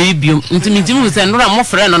pa wie biom ntimitim se nura mo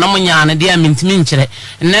frɛ no na mo nyaane de amintimi nkyerɛ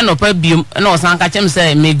enne no pa biom na osan ka kyem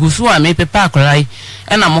se me gusu a me pepa akrai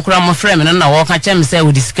ena mo kra mo frɛ me na wo ka kyem se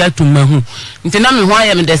wo disika tumahu ntina me ho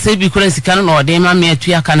ayɛ me de se bi kra sika no ode ma me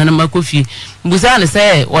atua ka na makofie mbusa ne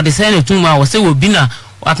se wo de se ne tuma wo se wo bi na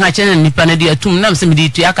waka kyene nipa ne de atum na me se me de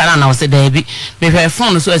tua ka na wo se da bi me hwɛ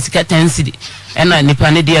phone so sika 10 cedi ena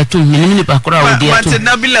nipa ne de atum minim nipa kra wo de atum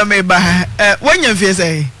na bila me ba wonya fie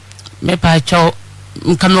se me pa cho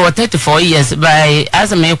come 34 years by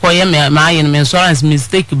as me ko ye my insurance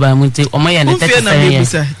mistake by muti o my 34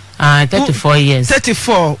 years 34 years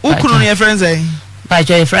 34 ukunu ne friends pa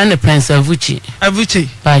cho friend Prince Avuchi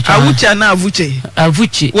na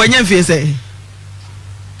Avuchi wonya fie say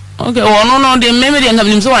okay no de memory ngam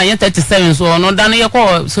nim so anya 37 so no dan ye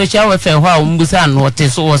ko social welfare ho a mbusa no te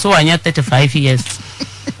so anya 35 years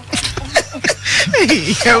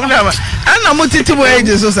ana mutiti bo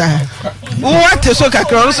eje so sa what so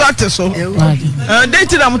kakra so ateso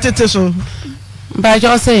date na mutiti so ba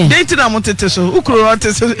jo say date na mutiti so ukuro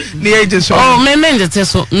ateso ni eje so oh me ndete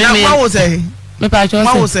so me what was say me pa jo say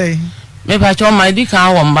what was say me pa jo my di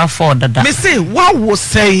kan wo mba 4 dada me say what was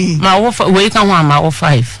say ma wo we kan ho ma wo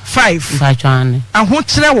 5 pa jo ane aho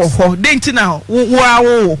kire wo ho date na wo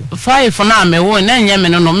awo 5 na me wo na nya me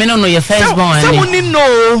no ye first born ani so woni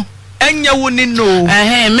no enya woni no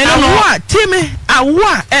me no awa timi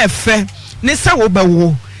awa efe ne sa wo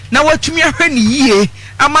bawo na watumi ahwe ni yie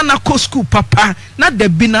ama na ko school papa na da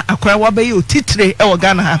bi na akora wa be yo titire e wo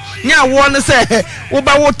Ghana ha nya wo ne se wo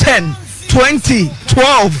ba wo 10 20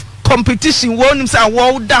 12 competition wo nim sa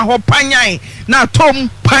wo da ho panyan na tom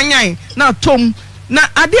panyan na tom na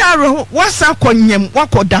ade aro wasa konyem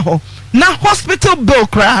wakoda ho na hospital bill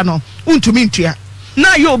kra no untumi ntua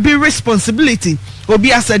na you be responsibility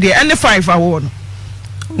obi asede any 5 awo no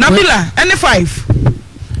Nabila any 5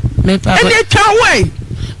 me pa any twawe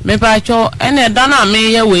me pa cho ene dana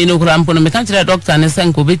me ye we no kura mpo no me kan kire doctor ne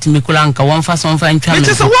senko betimi kura nka won fa son fa ntwa me it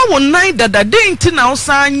is wo nine dada dey ntina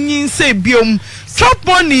usan yin se biom chop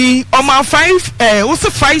money o ma 5 wo se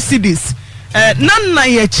 5 cedis nan na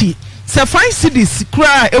yachi se 5 cedis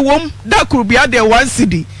kura ewom da kuru bia de 1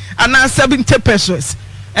 cedi ana 70 pesos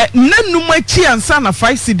nanum achi ansa na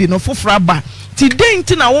 5 cedi no fofra ba ti dey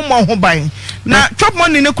ntina wo mo ho ban na chop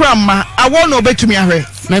money ne kura ma awo no betumi ahwe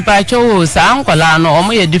me pa cho sa ankola no o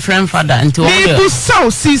mo ye different father nti o de bu saw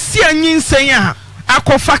si anyinsen a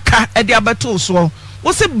akofaka e de abeto so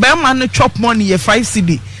wo se be ma no chop money ye 5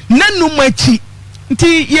 cedi nanum achi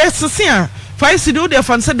nti yes se a 5 cedi wo de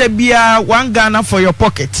fan se da bia 1 Ghana for your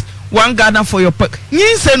pocket 1 Ghana for your pocket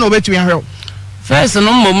nyinsen no betumi ahwe first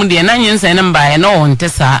no mom de na nyinsen ne mba no wonte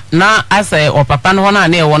sa na ase o papa no na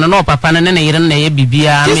e wono no papa ne ne yire na ye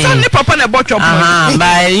bibia me ti ne papa na bo chop money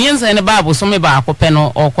ba nyinsen ne ba bo so me ba akopɛ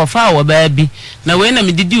no okofa wo ba bi na we na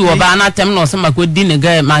me didi wo ba na tem no so makodi ne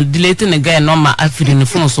guy ma delete ne guy no ma afiri ne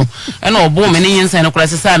fon so e na obo me ne nyinsen no kora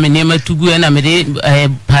se sa me ne matugu na me de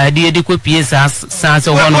paadi de kopie sa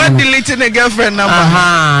so wono what delete ne girlfriend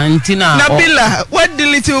number ntina Nabila what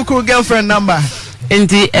delete your girlfriend number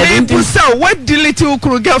enti busa what delete your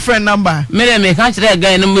girlfriend number me kan kire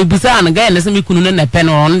guy no me busa na guy na se me kunu na pe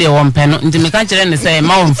no on de won pe no enti me kan kire ne se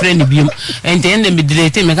ma won friend biom enti ende me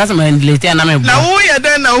delete me kan se me delete na me bo na wo ye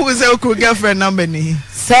den na who say your girlfriend number ni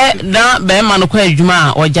se da be ma no kwa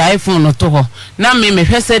adwuma o jai phone no to ho na me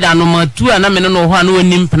hwe se da no matu na me no ho na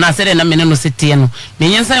onim na se de na me no sete no me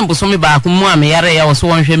nyensan bo so me ba ko mu a me yare ya wo so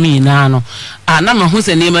won hwe me na no na me hu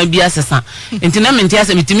se ne ma bi asesa enti na me ntia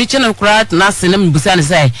se metimi kye no kra na se na me busa ne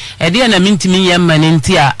say e de na mintimi yemma ne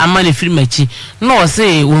ntia ama ne firi machi no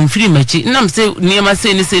say won firi machi nam say niema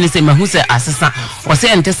say ne say mahu say asesa o say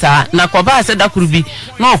ente saa na koba say dakurubi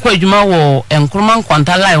no kwa adwuma wo enkroma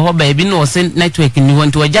nkwanta line ho ba bi no say network ni ho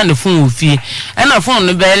nti waja ne phone ofie e na phone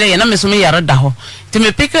no bele na me so me yare da ho ti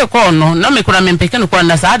me peke ko no na me kura me peke no ko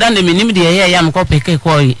na saa da na me nim de ye ya me ko peke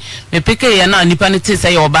ko yi me peke ye na nipa ne ti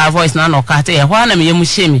say your ba voice na no ka te ye ho na me yemu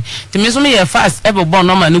shemi ti me so me ye fast e bo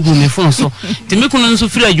no ma no gu me phone so ti me kunu nso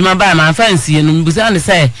firi adwuma ba ma fancy ye no me busa ne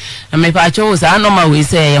say me pa cho saa no ma we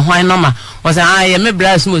say ye hwan no ma o say ye me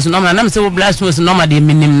blast mo so no ma na me say wo blast mo so no ma de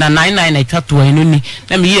minim na 99 na twa to enu ni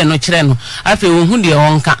na me ye no kire no afi wo hu de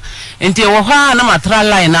wonka enti wo ha na matra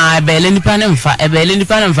line na ebele nipa ne mfa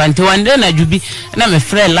nti wande na djubi na me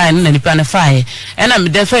frɛ line na nipa ne fae na me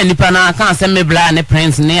de fa nipa na kan se me bla ne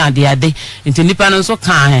prince ne ade nti nipa no so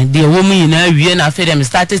kan de wo mu yina wie na afi de me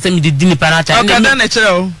start se me di nipa na cha okay na kire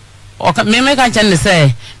o okay me kan cha ne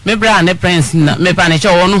se me bla ne prince na me pa ne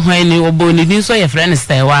cha wo no hwan ni obo ni din so ye frɛ ne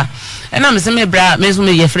stewa na me se me bra me so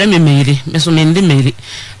me ye frɛ me meri me so me ndi meri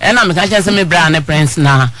na me kan cha se me bra ne prince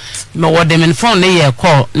na me wo de me phone ne ye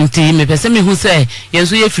call nti me pese me hu se ye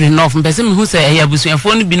so ye free enough me pese me hu se ye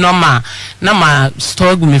abusuafo no bi normal na ma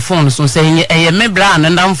store gu me phone so se ye me bra na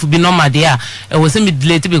ndamfo bi normal de a e wo se me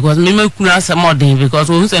delete because me makuna asem odin because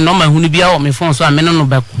wo hu se normal hu no bi a wo me phone so a me no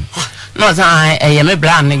back no sa ye me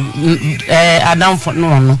bra ne adamfo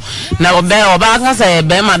no na oba kan se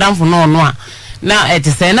be madamfo no a na it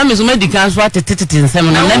say na me so medical so atetete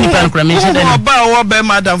nsem na nipa nkura me hye de oba wo be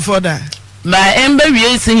madam for that ba embe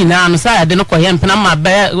wie sin na no sa de no koye mpena ma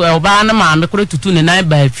ba oba na ma me kore tutu ne nan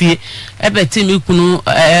ba fie ebe ti mi kunu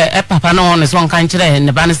papa na won so nkan kire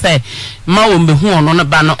ne ba ne say ma wo mbe hu ono ne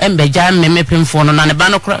ba no embe ja me premfo no na ne ba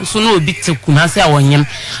no so no obi te kuna se awonyem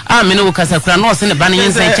a me ne wo kasa kura no se ne ba ne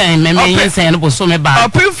yensen chan me yensen no bo so me ba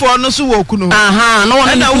premfo no so wo kunu aha no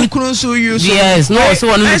won ne kunu so use yes no so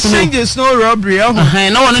won ne kunu exchange no robbery aha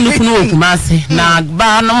no won ne kunu wo kuma se na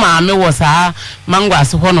ba no ma me wo sa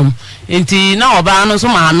mangwase honom enti na oba no so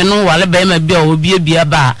ma me no wale be ma bia obi bia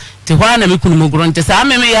ba te hwa na me kunu mogoro nte sa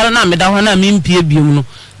me yare na me da hwa na me mpie biom no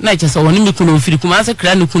na che so woni me kunu ofiri kuma se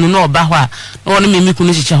kra ne kunu no oba hwa na woni me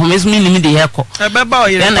kunu chiche ho me so me ni de yeko e be ba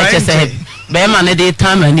oyere na che se be ma ne de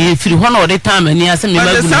time ani firi hwa na o de time ani ase me ma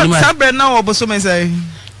gunu ni ma sabre na wo boso me say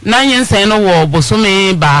na yensen no wo boso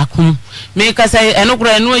me ba kum me ka say eno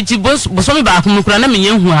kura eno echi boso me ba kum kura na me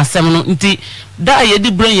nyehu asem no nti da ye di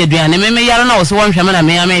bron ye duane me yare na wo so won hweme na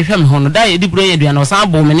me hwe me ho no da ye di bron ye duane wo san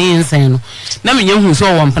bo me ne yensen no na me nyehu so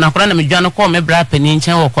wo mpana kura na me dwane ko me bra pani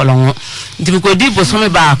nchen wo kolon nti me ko di boso me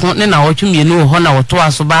ba kum ne na wo twumie no ho na wo to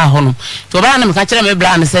aso ba ho no to ba na me ka kire me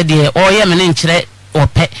bra ne se de o ye me ne nkire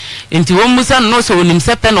ope enti wo musa no so onim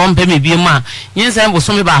sepe no mpe me bie mu a nyensan bo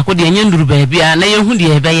so me ba ko de anya nduru ba bia na ye hu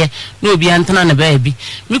de ebeye na obi antena ne ba bi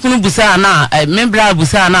me kunu busa na me bra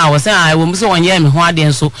busa na wo se wo musa wonye me ho ade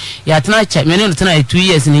nso ya tena che me ne tena 2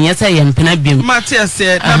 years ni nyesa ye mpena biem Matias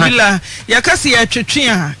Nabila ya kasi ya twetwe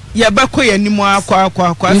a ya bako ya nimu akwa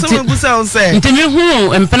so me busa wo se nti me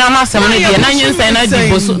hu mpena na asem ne de na nyensan na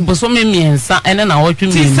di boso me miensa ene na wo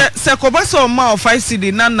twemi se ko ba so ma 5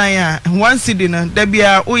 cd na 9 a 1 cd na da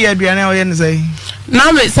bia wo ya aduane wo ye ne sei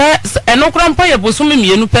na me se eno kura mpa ye boso me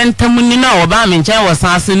mienu pentam ni na wo ba me nchen wo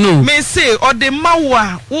sanse no me say o de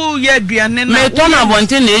mawa wo ya aduane na me to na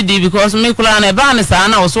bonte na edi because me kura na ba ne sa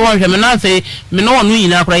na wo so wonhwe me na fe me no wonu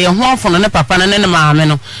yina kura ye ho afono ne papa na ne maame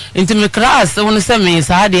no enti me class wonu se me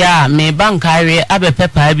sa de a me bankawe abe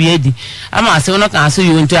pepa bi edi ama se wono kan so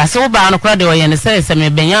yo nti ase wo ba no kura de wo ye ne se me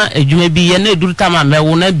benya adwuma bi ye na eduru tama me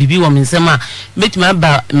wo na bibi wo me nsema betuma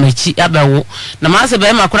ba machi abawo na ma se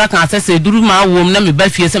be ma kura kan se eduru ma wo na me ba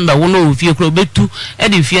fie se mba wo no fie kura betu e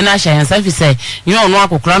de fie na hya yansa fi se nyo ono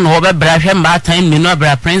akokura no wo be bra hwe mba time me no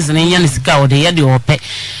abra prince ne nya ne sika wo de ye de ope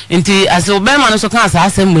nti ase wo be ma no so kan sa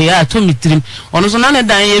asem me ya to mitrim ono so na ne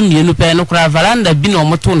dan ye mienu pe no kura varanda bi na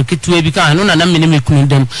omoto no ketu bi kan no na me ne me kunu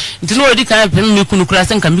dem nti no odi kan pe me kunu kura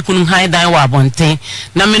se nka me kunu han dan wa bonten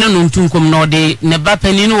na me no ntunkom no de ne ba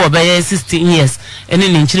pani no wo be 16 years ene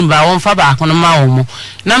ne nchirim ba won fa ba kono ma wo mo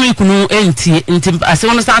na me kunu enti ase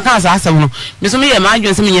wono san kan sa asem no me so me ye ma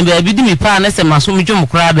adwen se me nya ba bi di mi pa na se maso me dwom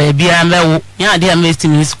kura ba bi a mewo nya de a me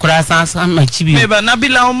estimi kura san ma chibi me ba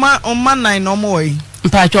Nabila oma nine no mo yi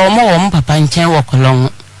mpa cho mo papa nchen wo kolon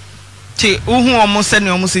ti uhu omo se ne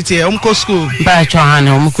omo siti ko school mpa cho ha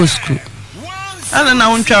ne omo ko school ana na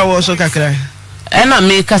wontwa wo so kakra ena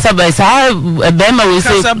me kasaba sa be ma we se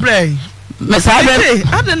kasabra me sa be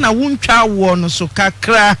ada na wontwa wo no so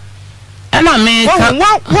kakra ena me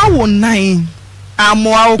wa wo nine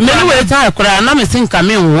amoa me we ta kura na me sinka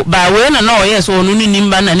me wo ba we na na oye so onu ni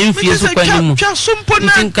nimba na ne mfie so kwani mu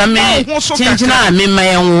sinka me chinchina me ma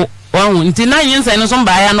yenwo wahu nti na nyensa no so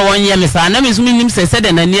mba ya no wonye me sa na me so nim se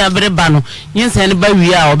de na ni abere ba no nyensa ne ba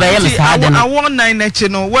wi a oba ye me sa de no awon nan na chi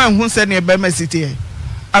no wan hu se ne be masiti e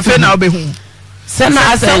afa na obe hu se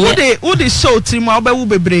na asa wo de show trimu oba wu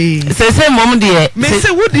bebre se mom de me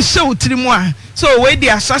se wo de show trimu a so we de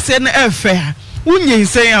asase na efe a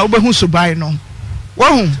wunyensen a oba hu so bai no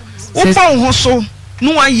wahu wo pa ho so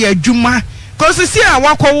no wa ye adwuma kosisi a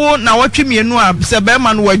wakowo na watwe mienu a se be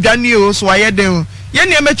ma no wadwane o so aye den ye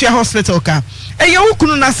ne emetwe hospital ka eye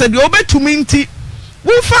wukunu na se de obetumi nti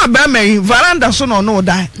wo fa ba mai veranda so no no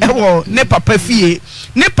da ewo ne papa fie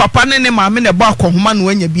ne papa ne maame ne ba akohoma no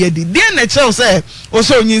anya bi adi de na chew se o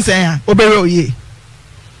so nyinsen a obere oye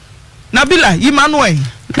Nabila Emmanuel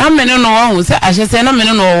na mene no wo se ahyese na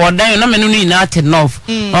mene no wo dan na mene no ina ate north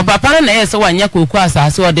o papa na yese wanya koku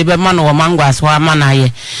asase o de be ma no wo mangwaso ama na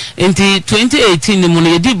ye enti 2018 mu no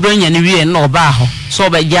yedi bronya ne wie na oba ho so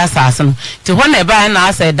be gya asase no ti ho na ba na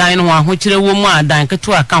asa dan no ho kire wo mu adan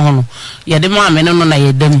ketu aka ho no yede ma mene no na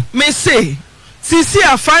yedam me say sisi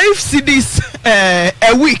a 5 cedis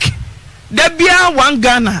a week Debia one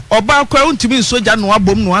Ghana oba kwa untimi soja no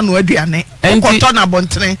abom no anu aduane okoto na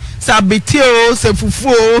bontene sa betio se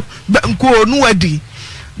fufuo nko no adi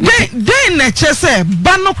den na chese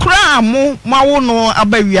ba no kra mo mawo no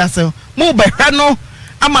abawiase mo behwe no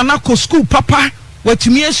ama na ko school papa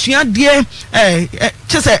watumi asua de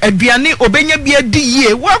chese aduane obenya bi adi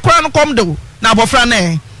yie wa kra no kom do na abofra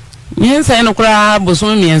na nyensa no kra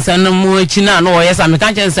bosom miensa no mo achi na no oyesa me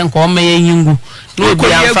kan chense nko ma yingu no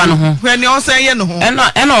bi amfa no ho hwe ne o san ye no ho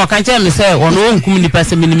ena o kan che me se ono onkum nipa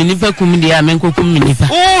se minimi nipa kum dia me nkokum nipa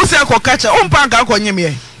o se ko kacha o mpa ka ko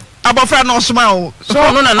nyeme abofra no soma o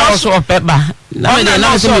so no na so opeba na me de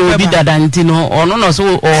na so me obi dada nti no ono no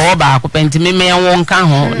so o ba ko penti me me won kan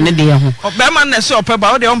ho ne de ho obema na se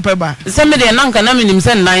opeba o de ompeba se me de na nka na minim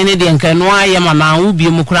se nan ne de nka no aye mama wo bi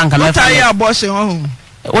mu kura nka me fa ya abortion ho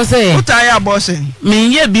wo se utaya abortion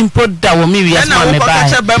me ye bi mpoda wo me wi asma me ba na wo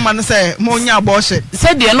kacha be man se mo nya abortion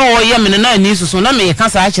se de no wo ye me na ani susu na me ka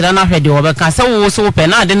sa akira na hwede wo be ka se wo so pe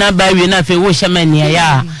na de na ba wi na fe wo hye mani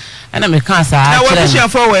ya ana me ka sa akira na wo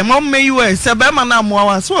busuafo we mo me yi se be man na mo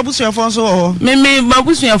wa so wo busuafo so ho me ba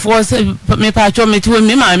busuafo se me pa cho me ti wo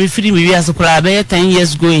me ma me firi me wi asukura be 10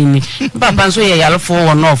 years going ni papa so ye yalfo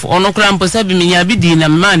one off ono kura mpo se bi me nya bi di na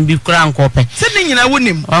man bi kura nkope se ne nyina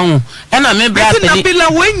wonim ohu ana me bra pe na bila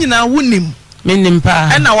we nyina wonim me nim pa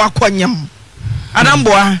ana wakonyam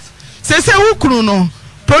anamboa se wukuru no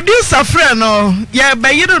producer friend no ye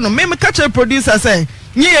bayiro no me catch producer say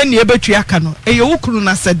nye ne ebetu aka no eye wukuru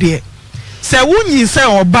na sede se wunyi se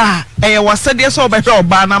oba eye wasede se obehwe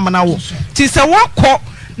oba na mana wo ti se wakọ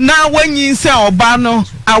na wanyi se oba no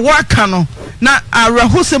awaka no na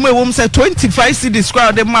arahusem ewom se 25 cedis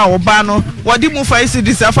kwa de ma oba no wodi mu 5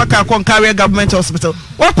 cedis afaka kon carry government hospital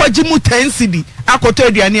wakwaji mu 10 cedi akoto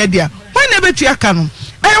aduane adia wan na ebetu aka no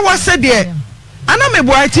eye wasede ana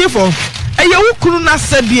mebo atifo eye wukuru na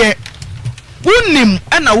sede wunim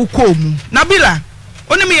ana wukomu Nabila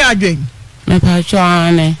onimi ya adwen me pa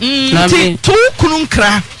chwane na bi tu kunun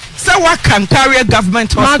kra sa wa kan carry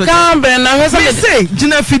government hospital makambe na hwesa me say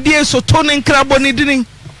gina fidie so to ne nkra boni dinin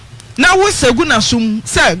na wo segu na sum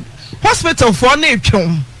say hospital for na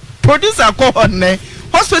etwon producer ko honne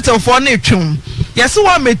hospital for na etwon yes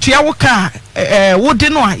wa metua wo ka wo de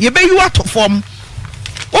no a ye be yu atofom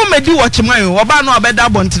o medi wo chiman oba no obeda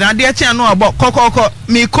bontina de eche no obo kokoko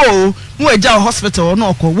mi ko mu eja hospital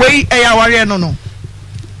no ko we eya ware no no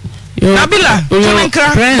Nabila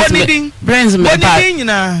tumenkra bonidin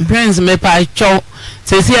brains me pa cho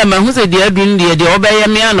sesi e ma hu se de adun de obeye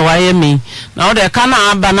me an wa ye me na o de kana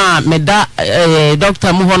aba na me da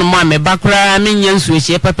doctor mu hono ma me bakra me nyansu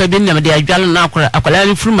ehie papa bi na me de adwale na akwala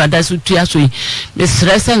ni furu ma da so tua so me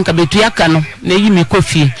stress nka betu aka no na yi me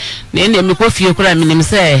kofie na ene me kofie kura me nim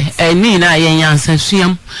se ni na ye nyansa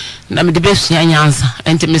suam na me de be sua nyansa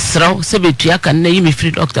enti me sraw se betu aka na yi me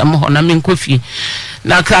free doctor mu hono me kofie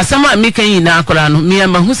na krasama mi kan yi na akora no mi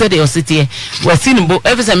ma hu se de osete wasini bo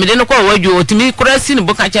efese me de no kwa wadwo otimi kura sini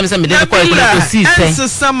bo kan cha me se me de no kwa kura ko si se ense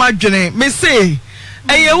sama dwene me se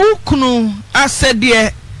eye wukunu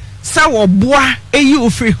asede sa wo boa eyi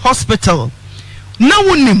ofri hospital na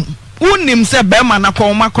wonim se be ma na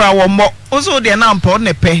kwa makora wo mo ozo de na mpa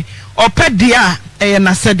ne pe opede a eye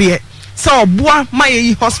na sede sa oboa ma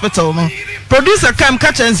eyi hospital no producer kam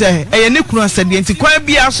ka chense eye ne kunu asede enti kwa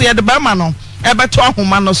bia so ye de ba ma no ebeto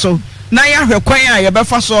ahoma no so na ya hwekwan a ye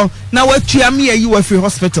befa so na watua me ayi wa free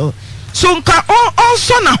hospital so nka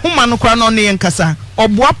also na homa no kra no ne nkasa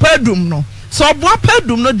oboa padum no so obo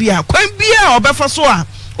pedum no dia kwan bia obefa so a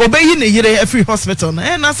obeyi ne yire free hospital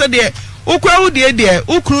na na say de ukwa wudie de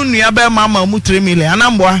ukru nua be mama mu 3 million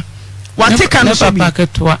anamboa wateka no so bi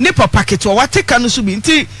ne papa ketwa wateka no so bi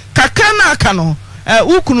nti kakra na aka no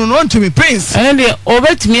ukunu no ntumi prince de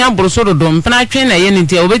obetimi abroso dodo mpena twen na ye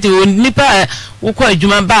nti obeti nipa ukwa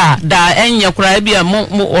adwuma ba da enye kura bia mo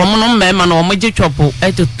no mmema na omje chopo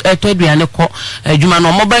eto aduane ko adwuma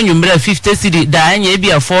no mo ba nwumra 50 cedi da enye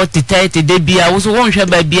bia 40 30 de bia wo so wonhwe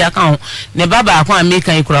ba bia ka ho ne baba akwa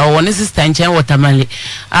American kura wo ne sister nchen watermale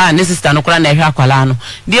ne sister no kura na ehwe akwala no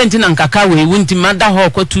de nti na nkaka we wunti mada ho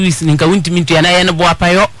ko 2 weeks nka wunti mintu ya na ye ne bo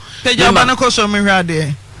apayo peja ba na ko so me hwe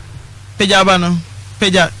ade peja ba no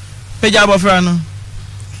peja bofrano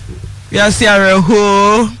ya siare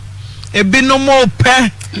ho ebino mo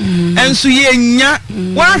pe enso ye nya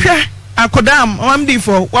wa hwe akodam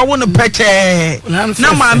wamdifo wa wo no peche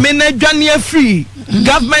na ma me na dwane afri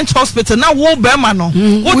government hospital na wo be ma no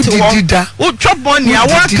wo ti wo chop money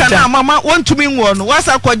awaka na mama wontumi nwo no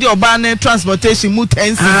wasa kwade oba na transportation mu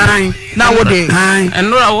tensi na wo de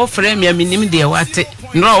enro wo frame ya minim de wate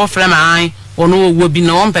enro wo frame an ono wo bi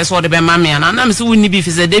no on person de be ma me na me se woni bi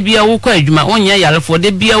fi se de bia wo kwa adwuma onya yarefo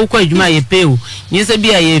de bia wo kwa adwuma ye pay nyi se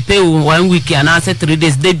bia ye pay 1 week ana se 3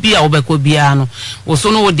 days de bia wo be ko bia no wo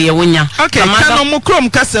so no wo de wonya okay kanu mu krom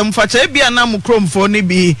kasem fa cha bia na mu krom fo ni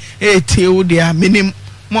bi etie wo dia minim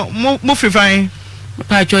mo frifan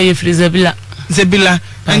pa cho ye free zebila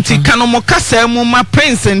anti kanu mu kasem ma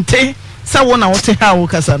prince nte sa wo na wo te ha wo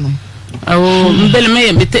kasa no awo mbele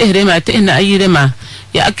me me te here ma te na ayire ma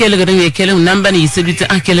ya akele garen ye kele namba ni sibiti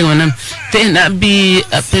akele wonam te na bi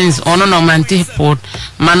prince ono no manti port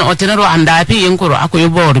man otenero anda pi yenkoro akoyo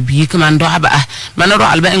bor bi kamando aba manoro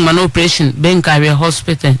alba en man operation ben kawe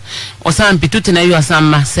hospital o sam pitute na yo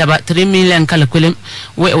asamma seba 3 million kala kwelem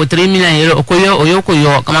we o 3 million yero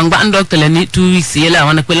okoyo kamangba an doctor ni 2 weeks yela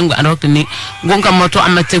wana kwelem ga doctor ni gonka moto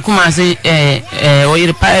amate kuma se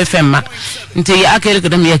Oyerepa FM ma nte ya akele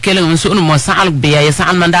gadam ya kele nso no mo sa'al be ya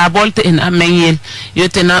sa'al manda bolte en amenyel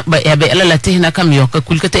yotena ba ya be la tehna kam yo ka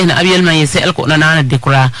kulka tehna abiyel man yesel ko nana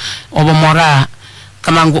dekura obo mora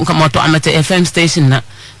kamangu kamoto amate FM station na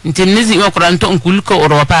nte nizi yo kuranto kulka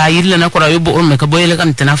Europa yilla na kura yobo urme ka boyele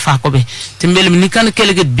kan tena fa ko be timbelim ni kan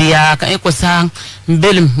kele get biya ka e ko sang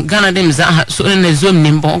mbelim gana dem za so ne zom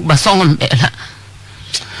nimbo ba songom bela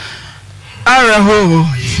araho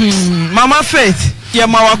mama faith ya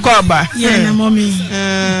mawakwaba na mommy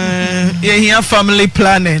here family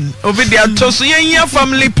planning obi dia toso here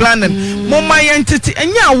family planning mama yentiti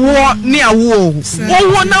enya wo ni awo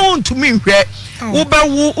wo na untumi hwe wo ba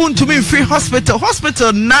wo untumi free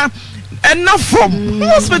hospital na enough from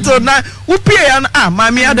hospital na wo pay ya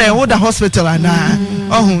mami ada wo da hospital na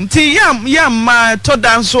nti ya ma to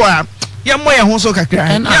danso a ya mo ye ho so kakra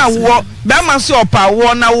ya wo be ma so opa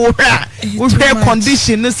wo na wo hwa wo hwe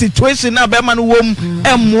condition situation na be ma no wom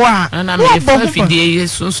emwa na me fa fidie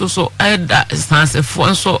so ada stance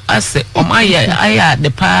fo so ase o ma ya aya de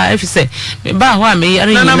pa efise me ba ho a me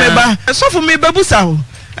yare na me ba so for me babusa ho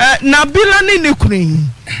na bila ni nikun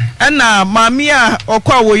na mami a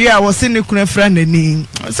okwa wo ye a wo se nikun fra nani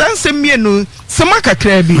sanse mienu sema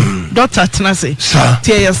kakra bi doctor tenase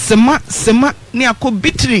tie ya sema ni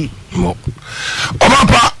akobitri mo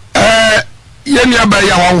omapa yemi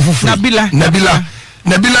abaya wa fufu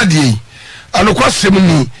nabila die anokwa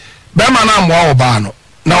semni be ma na mo oba no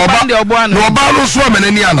na oba no so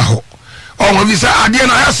amenani ana ho on wi sa ade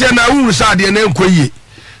na ya se na wu sa ade na enkoyie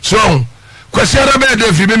so kwasiara be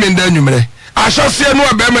de fi be me nda nwumre ahose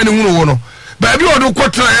no be ma ni hunu wo no ba bi odo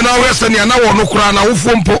kotra na wo se ne na wo no kura na wo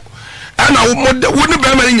fompo ana wo ne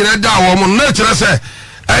be ma ni nyina da wo mo na kire se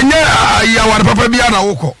enye ya war papa bia na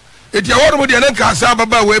wo ko eti aworo mo de nanka asa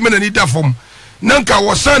baba we me na ni da fom nanka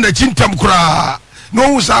wo san da chintam kura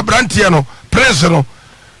no hu sa brantie no prince no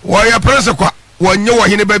wo ya prince kwa wonye wo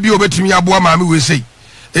hene ba bi obetumi aboa maame we sei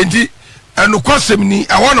enti eno kwasem ni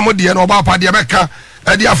aworo mo de no ba pa de beka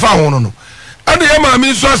e de afa ho no ade ya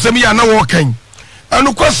maame so asem ya na wo kan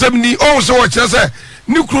eno kwasem ni o so wo kire se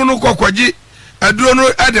ni kru no kokwaji aduro no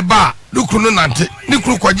ade ba ni kru no nante ni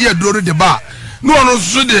kru kwaji aduro de ba no ono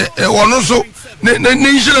so de ono so ne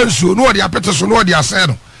insurance no wodi apete so no wodi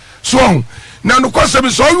asero so na no kwasem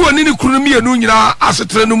so wi ni kru no mienu nyina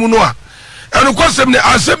asetre no mu no a eno kwasem ne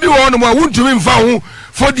asebi wo no ma wuntumi mfa ho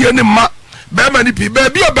fodie ne ma be ma ni pi be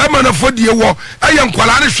bia be ma na fodie wo aye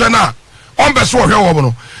nkwala ne hwe na on be so hwe wo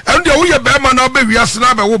no eno de wo ye be ma na be wiase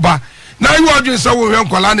na be wo ba na yi odwen sa wo hwe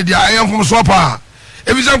nkwala ne dia aye mfom so pa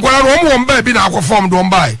ebi se nkwala no wo mba bi na akofom do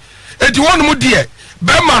mba eti wonu mu die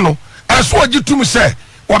be ma no eso ogitum se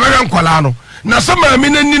wo be hwe nkwala no na sama mi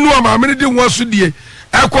na ninu ama mi de wo so die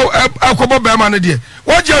Eko be man de.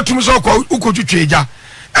 What je tum so ko ukotwetwe eja.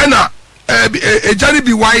 Ena eja ne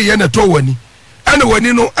bi wai ye na to wani. Ena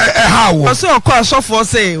wani no ha wo. So ko asofo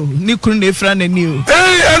say ni kunu na efra na ni o.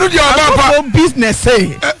 Enu de papa business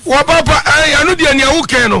say. Wa papa enu de ne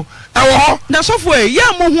awuken no. Ewo ho. Na sofo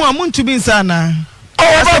ya mo hu amuntumi nsa na.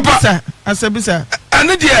 Papa asabisa.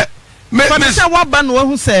 Enu de me say wa ba no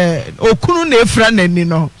hu say okunu na efra na ni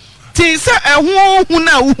no. Ti say ehu hu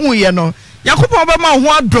na hu ye no. Yakupon ba ma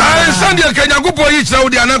ho adom. Sunday ka Yakupon yi kira wo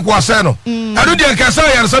de ananko ase no. Enu de ka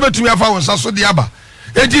say ya nsa betumi afa wonsa so de aba.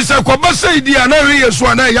 Eji se ko ba say di ana wi Yesu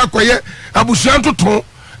ana yakoye abusuan toton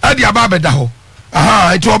ade aba beda ho.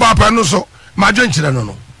 Aha, eti oba pa no so ma dwen kire no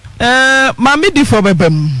no. Mami di for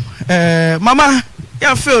bebem. Mama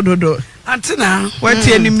ya feel dodo. Antina,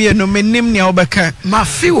 wati enimi no menim ne obeka. Ma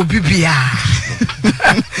feel bibia.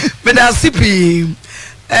 Me da sipi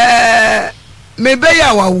me be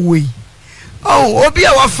ya wa we. Oh, obi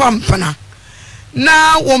a wa fam pana.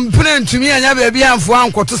 Na wo mpene ntumi anya ba bia amfo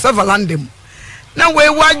ankoto sevalandem. Na we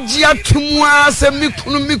wagye atumu asem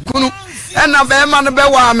mikunu ena be ma no be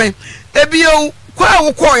wa me. Ebi o kwa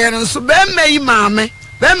wo koye no so be mai maame,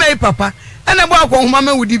 be mai papa. Ena bo akohoma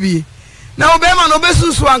ma wudi bi. Na obe ma no be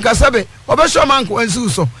susu ankasa be, obe sho man ko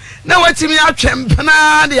ansuso. Na watimi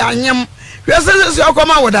atwempena de anyem. Hwese se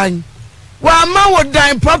akoma wodan. Wa ma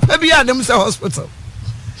wodan papa bi adem se hospital.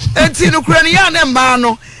 Enti no kura ni ya ne mba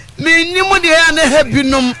no, me nimu de ya ne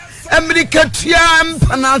habinom, Amerikatua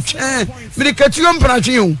mpana twen, Amerikatua mpana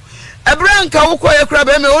twen. Ebra nka wo koye kura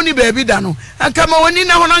be me oni baabi da no. Anka ma woni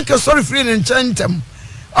na ho na nka sorry free ne nchentem.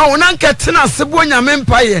 Oh na nka tena sebo nyame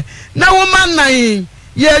mpaye. Na wo man nan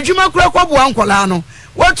ye adwuma kura kwabo ankola no.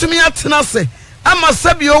 Watumi atena se ama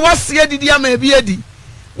sabio wase adidi ama ebi adi.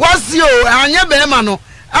 Wase o anya be ma no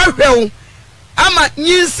ahwew ama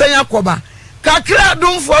nyinsan yakoba. Kakra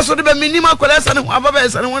domfo so de be minim akola sa ne ho ababa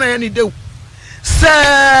sa ne ho na ye ni dew. Se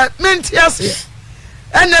menti ase.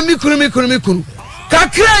 Ena mikuru.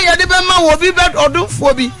 Kakra ye de be ma wo bi be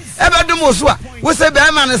odomfo bi. Ebe dum so a wo se be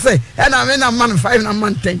ma ne se ena me na man 5 na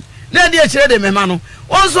man 10. Na de kire de me ma no.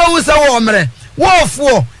 Onso wo se wo mre. Wo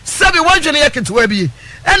ofo se be wadwene ye ketwa bi.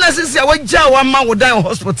 Ena sisi a wagya wa ma wo dan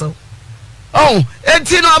hospital. Oh,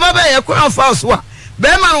 enti no ababa ye kwa fa so a. Be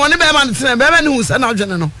ma no ne be ma ne tena be ma ne hu se na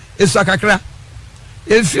adwene no. Esu akakra.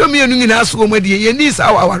 Efio mi enu nyina so mo de ye ni sa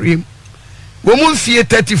awarem. Wo mu fie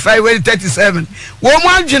 35 we 37. Wo mu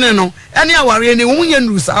adwene no ene aware ni wo mu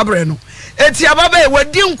nyanu sa abre no. Eti ababa e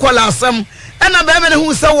wadi nkola asem ena be me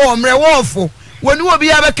hu se wo mre wo ofo. Woni obi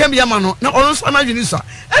ya be kam yama no na ono so na adwene so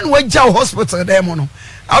ene wagya hospital dem no.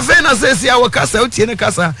 Afa na se sia wo kasa utie ne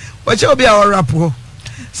kasa. Wo che obi a wo rapo.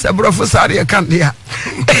 Se brofo sare e kan dia.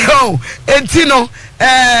 Oh, enti no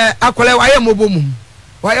akole waye mobomum.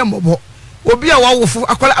 Waye mobo. Obi a wawofu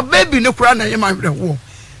akola baby ne kura na yema hwere wo.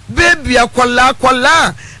 Baby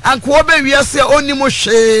akola anko obe wiase onimo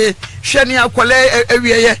hwe ne akola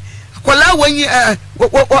awieye. Akola wanyi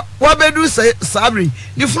wabedu sabri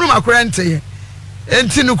ni funu makura nteye.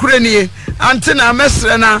 Enti no kura nie ante na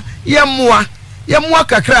mesre na yemmoa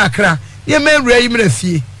kakra ye mewura yi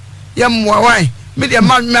mrafie. Yemmoa wan me de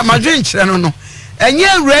madwen kire no enye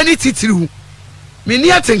awura ni titirihu. Me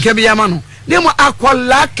ni atenke bi yama no. Nemo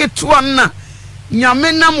akola ketua na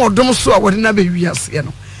nyame na modom so a wode na be wiase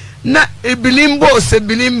no na ebilimbo se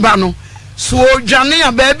bilimba no so odwane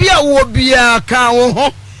a ba bia wo bia ka wo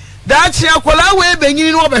ho da chi akola we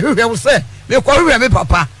benyini no obehwehwe wo se me kwahwehwe me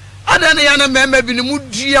papa ada ne ya na mema bi ne mu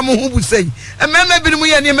dua mo ho busei mema bi ne mu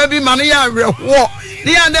ye ne ma bi ma no ya werehwo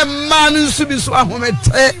ne ya na ma no nsu bi so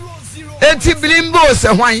ahomete eti bilimbo se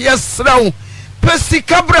hwan yesrawo pesi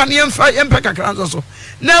kabra ne yemfa kakra so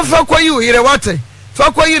na fa kwa yi yire wate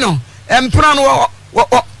fa kwa yi no empra no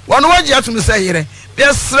wono wagye atum se yire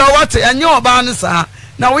besra wate anye oba ne saa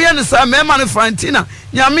na wo ye ne saa mema ne fantina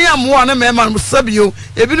nyame amoa ne mema no sabio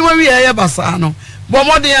ebinu wi ye basa no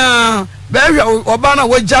bomode a be hwa oba na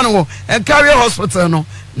wagya no encarry hospital no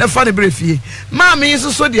na fa ne brefie ma me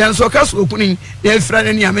so de enso kaso okunin de afra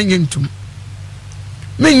ne nya menyentum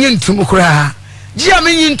kura ji a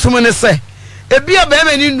menyentum ne se ebia be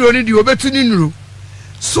ma ni nduro ni di obetu ni nduro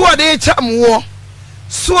so de chamwo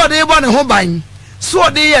so de bo ne ho ban so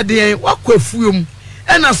de ye de wakwafuom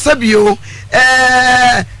ena sabio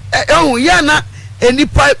ya na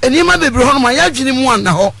enima bebre ho no ma ya dwene mu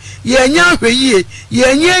anda ho ye nya hweyie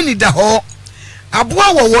ye nya ni da ho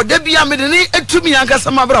aboa wo da bia me de ne etumi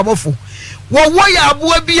ankasa mabra bofo wo ya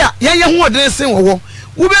aboa bia ye ho de sen wo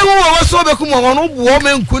ube wo wo so be kuma wono bo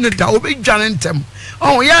me nku ne da obe dwane ntem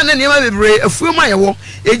oh ya na niam bebre afuo ma ye wo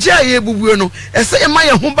eji aye bubuo no ese e ma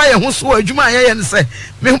ye ho ba ye ho so adwuma aye ye ne se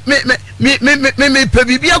me pe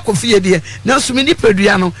bibia kofie de na so me ni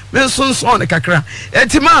pedua no me nsonson ne kakra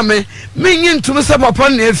enti ma me nyi ntum se papa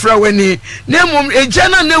na efra wani na mom eja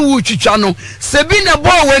na wu twitwa no se bi na bo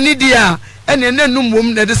wani dia ene na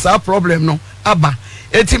numom na de sa problem no aba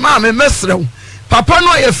enti ma me mesrew papa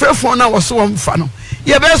no ye frefo na wo so wo mfa no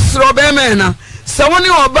ye be sro be me na se woni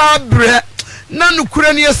oba bre na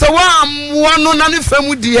nukure ne se wa amwa no na ne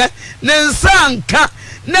famu die ne nsanka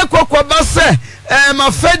ne kokoba se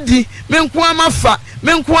mafadi menko amafa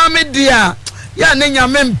menko amedia ya ne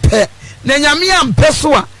nyame mpe ne nyame ya mpe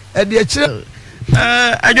so a de akire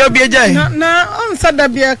adwo jai na onsa da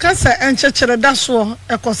bia kasa enchechere da so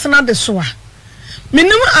ekosena de so a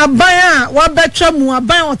minim aban a wabetwa mu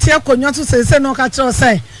aban ote akonwa to sese no ka kire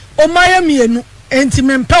say o maye mienu enti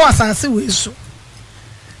mempe wasase we so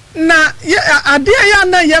na ade ya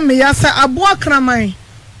na ye me ya sa abo akraman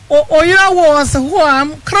oyira wo se ho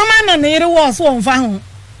am kraman na ne yire wo so wonfa ho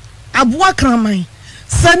abo akraman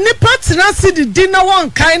sa nipa tena sididi na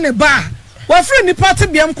won kai ne ba wa fre nipa te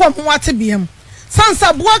biam kom ho ate biam sansa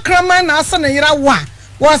abo akraman na asa ne yira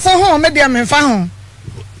wo se ho me de memfa ho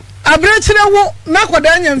abrechire wo na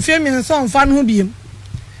koda anya mfie mi so wonfa no biam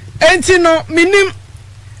enti no minim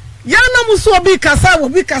ya na muso obi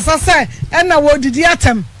kasa se na wo didi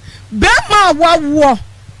atem bema wawo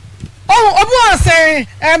obo say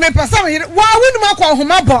me pesa me wa winu akwa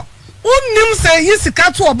homa bo unnim say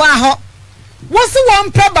yisika to oba ho wo se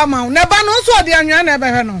won peba ma na ba no so ode anwa na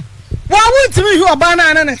ebehwe no wa wuntimi hu oba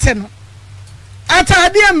na ne te no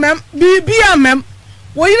atade mem bibia mem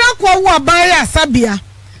wo yira kwa wo oba ya sabia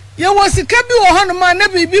ye wo sika bi wo ho no ma na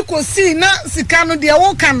bibi kosi na sika no de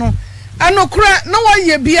wo ka no anokura na wo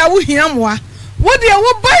ye bia wo hiamoa wo de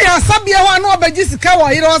wo ba ya sabia ho na obaji sika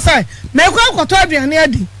wo yira osai me kwa akoto aduane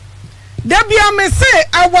adi da bia me se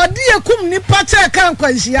awade ekum ni pacha kan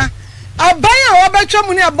kwanhia aban a wobetwa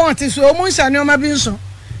mu ni abon te so mu nhyane o ma bi nso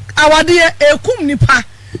awade ekum ni pa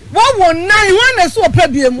wo wo nan ho na so opa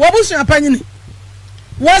biem wo busu apanyini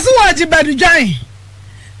wo se wo agibadu dwan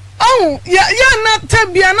oh ya na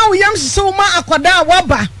tabia na wo yam hye wo ma akoda a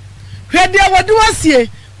waba hwede awade wasie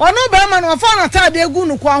ono ba ma no fa na tade egu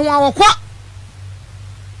no kwa ho awokwa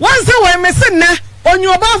wonse wo emese na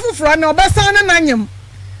onyoba fufura na obesan na nanyem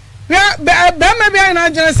be me bia na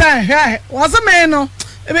agene sai wose me no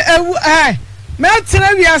me tira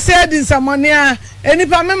wi ase adi nsamone a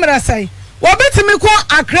enipa memra sai wo betimi ko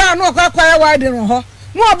akra na okwa wide no ho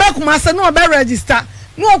na obekuma se na obe register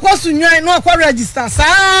na okosunwan na okwa register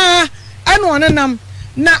saa ene onenam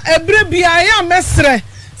na ebre bia ya mesre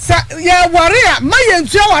sa ya ware a ma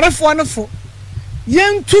yentu awarefo no fo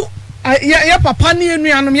yentu ya papa ne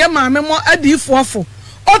enuanom ya maame mo adifo afo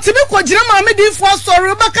otimi kogire maame difo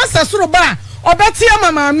asori ba kasa soro ba obeti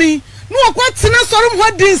ya maame no okwatene soro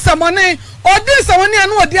ho di nsamone odi nsamone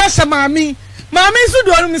anu odi ahya maame su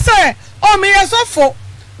do rum se o me yesofo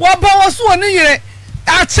wo ba wo so ne yire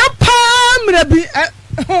ache pa mra bi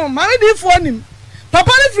maame difo nim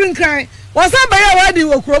papa ne frinkran wasa ba ya wadi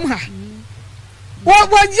wo krom ha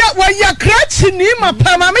wo ya krachi ni ma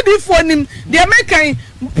pa maame difo nim de mekan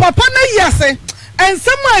papa na yase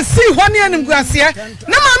ensema si honi anim guase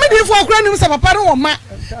na maame difo akura nim se papa no ma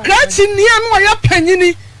krachi ni anu ya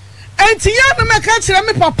panyini enti ya na meka kire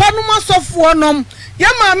me papa no masofo nom ya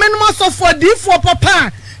maame no masofo difo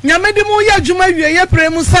papa nyame di mu ya djuma wie ye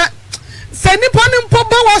premu sa nipa ni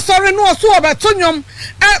mpoba wa sori no so obeto nyom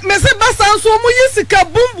me se basa nso mu yisika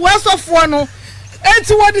bumbu asofo no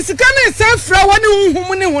enti wodi sika na se fra woni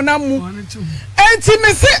hunhum ni honamu enti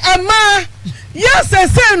me se ama ya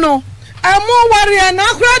se no amo ware na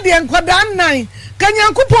akura de enkoda nan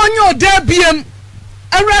kanyankopon nye oda biem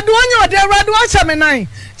awrade onye oda awrade wa chame nan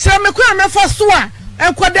chire me kwa me fa so a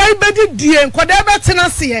enkoda ibedi die enkoda betena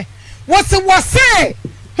se wose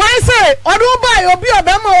why say odo bai obi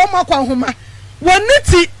obema wo makwa homa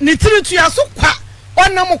woniti ni tiritu aso kwa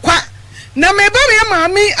onam kwa na me ba me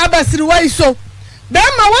maami abasiri wai so be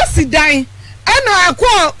ma wasi dan ana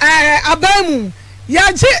akọ abamu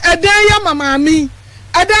yaje edan ya maami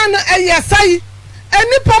adan eyasai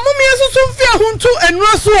enipa mumi esusu mfia huntu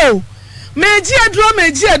enuro so o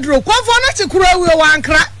meji adro kwafo na chikuru awe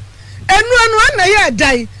wankra enu ana ye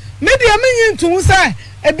dai me de amenyi ntu sai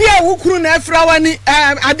ebi a wukuru na afra wani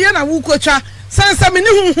ade na wukotwa sansa me ni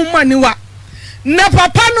hunhum maniwa na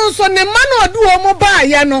papa no so ne ma no ode wo mo ba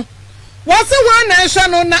ye no wose ho na ehwa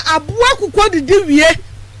no na aboa kokko didi wie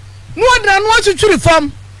no odra no atwutwuri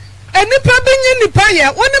fam enipa benyi nipa ye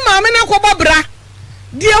woni maame na kwobabra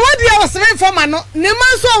dia wadia was me forma no ne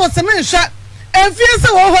man so was me hwa enfie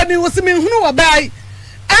se wo ho ni was me hunu wo bai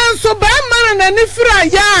enso ba man na ni fira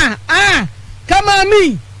ya kama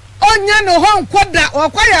mi onya no ho nkoda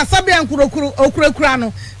okwaya sabe okurakura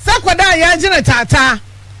no sakoda ya gine tata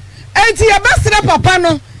enti ya besre papa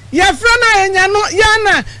no ya fira na enya no ya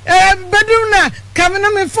na bedum na kamena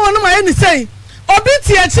me phone no ma eni sei obi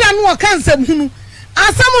ti akira no kansam hunu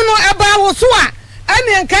asam no eba wo so a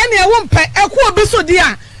ene nka ne wo mpa eku obi so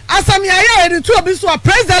dia asam ya ya eri tu obi so a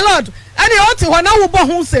praise the lord ene oti ho na wo bo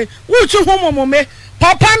ho se wo twu ho momome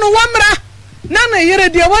papa no wamra na na yere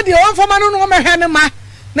dia wodi won fama no no mehwe ne ma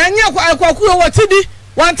na nya akwaku wo tidi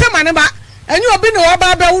wantema ne ba enye obi ne wo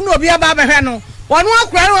ba ba wo no obi aba behwe no wono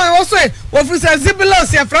akura no wo so wo frisa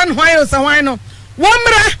zibilos ya fran hwan so hwan no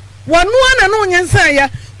wamra wono na no nyensa ya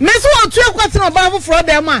meso otu akwate no ba foforo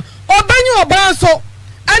dem a obanyi oba so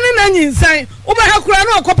ane na nyinsan wo ba hakura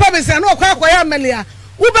no okopa besa no okwa ya melia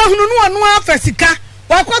wo ba hunu no wono afasika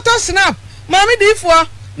wakoto snap mami difo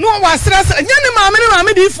no wasra nyane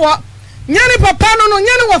mami difo nyane papa no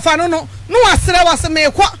nyane wafa no wasra wasme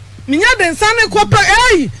kwa minya densan ne kopa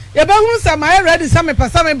ye ba hunu sa my ready sa me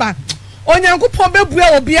pasa me ba onyankopon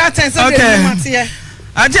bebua obi atense de mate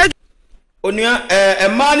aje onua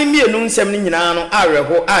ema ne mienu nsem ne nyina no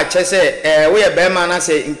awerho a kyese wo ye be ma na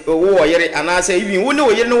se wo oyere ana se even wo ne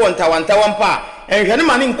oyere ne wonta wampa enhwe ne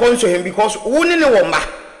ma ne nkonso hem because wo ne wo ma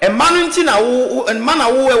ema no nti na wo ma na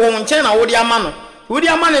wo wo nchen na wo di ama no wo di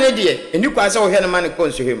ama ne de eni kwa se wo hwe ne ma ne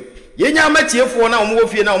nkonso hem yenya amatiefo na omo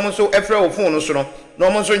fie na omo so efre wo phone no so no na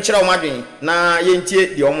omo so nkyira omo adwen na yentie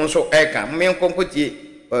de omo so eka me nkonkotie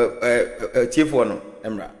tiefo no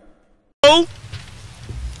emra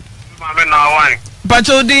Mama na wani.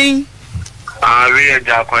 Pachodin. We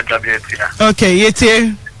ja kwa tabietia. Okay,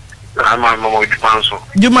 yete. Mama mo jumanso.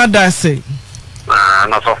 Juma dase.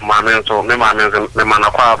 Na sof mama so me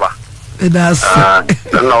mana kwa ba. Dase.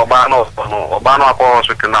 Na oba no akọ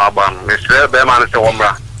hospital na oba no. Me se be ma se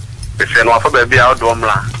womra. Me se no afa be bia o do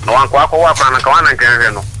womra. No wan kwa wa pra na ka wan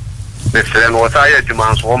nkan no. Me se no sa ya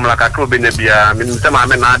jumanso womra ka ko be na bia. Me se ma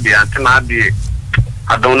me na ade ante na ade.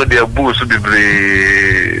 I don't know the boost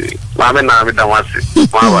be Mama na mi dawasi.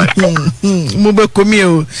 Mube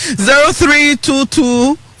komio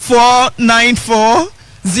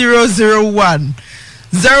 0322494001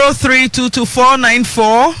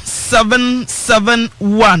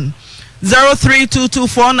 0322494771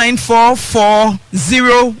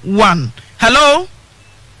 0322494401. Hello.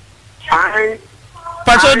 Hi.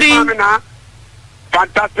 Pachodi.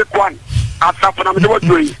 Fantastic one. After na me do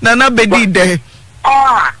doing. Nana bedi de.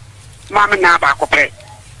 Mama na ba ko pe.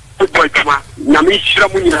 Boy tuma na me shira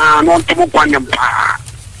mu nyina no ntomo kwanem pa.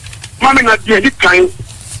 Mama na die di kan.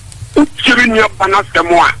 Uchiri ni abana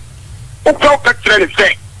semo a. O ko ka kire ne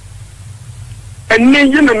se. Enne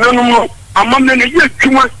yi na nanom amamne ne ye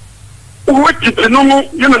tuma. O wati no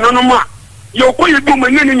ye na nanom a. Ye ko ye du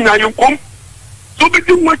mane ne nyina ye kom. So bi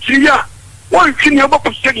di mo chiri ya. Won twini aba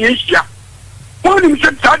ko se ye hia. Won ni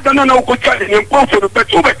se ta dana na ko twa ne ko fo be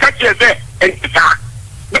to be ka kire se. Entisa.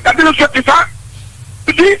 But no certified.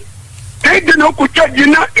 See, they didn't know could check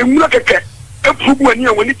dinner and look at it. A food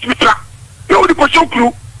when it's Mitra. No, the person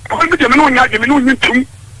crew. I will be the man who too.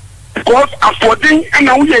 Because affording and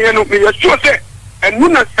now we are not sure say. And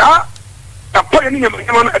when I saw the point in a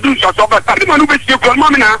do so, but I didn't know from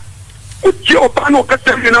Mamma. Could you open up a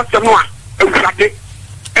seven of someone?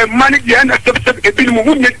 And manage the end of the bill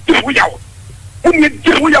who need to we out. Who need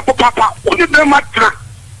to we up papa? Who did the matter?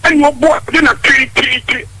 And your boy didn't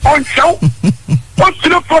on show. What's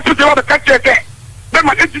the first to the catcher? Then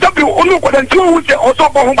my SW only got and two who say also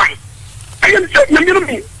for my. I am saying, you know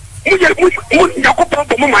me. You get Yakupo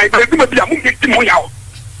for my baby, but I'm going to get you out.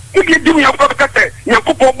 You get me out of the catcher,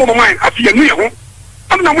 Yakupo for mine. I see a new.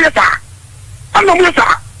 I'm not with her. I'm not with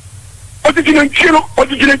her. What did you know? What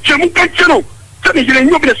did you know? Suddenly, you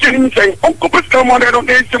know, the same thing. Uncle Pascal, I don't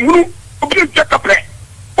know, some room. Of you check a play.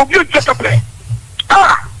 Of you check a play.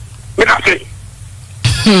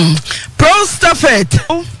 Pro Stafford.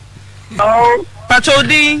 Oh,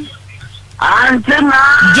 Pachodi.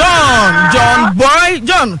 John boy,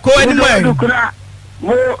 John, go anywhere.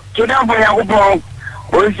 Mo today for Yakupo.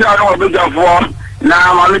 O si ara obi jafo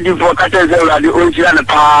na ma looking for catches the o si ana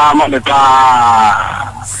pa ma me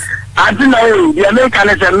pa. Antina e dia me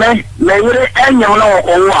kan se me yire enyem na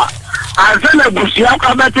wo wa. Antina busia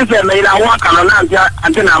ka ba ti se me ira wa kan na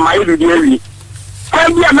antina ma yi di ewi.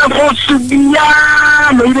 Kwabia me for subia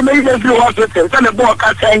me yire fi hospital se me bo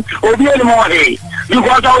ka sen obi eni mo he.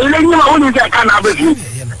 Because I will let you know who is that kind of business.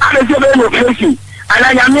 I say very crazy. And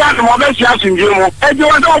I am here to my best chance in Jimo. And you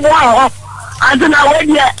want to go and then I wait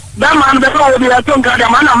yet. that man be no be a ton ka da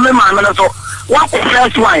man am me man so wa ko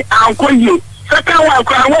first one an ko yi second one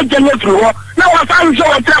ko wa jenne through na wa san so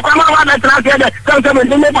wa tra kwa ma wa na tra ke de kan se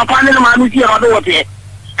me papa ne ma nu ti ro do wote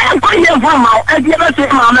an ko yi fa ma e bi be se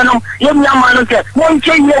ma me no ye mi am no ke won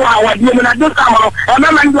che ye wa di me na do ka mo e me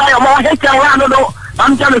man do ayo mo he che wa no do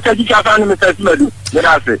am tell you say ka san me say me do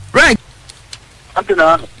right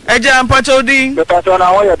Antina eja mpacho di mpacho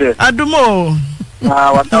na wo ye de adumo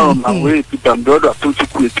wata ma we pitam do to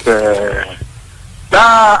quick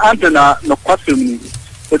da antina no kwasem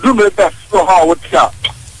edu me ta so ha wo tia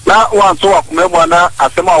na wan so akome mo na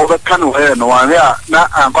asema wo be kan wo he no wan ya na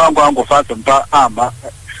angwa fa sempa amba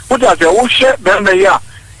wo ta se wo hye be me ya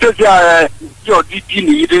te ya yo di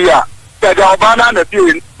ni ide ya ta da ba na na bi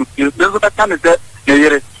be so ta kan se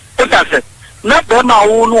yere wo ta se na be ma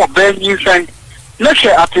wo no be nyi san na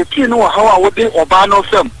hye ateti no ha wa wo de oba no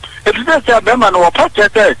fam it is a bema no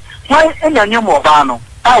opportunity why enyanyo mo ba no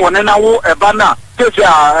a woni na wo eba na tese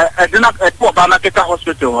a edina epo ba na keka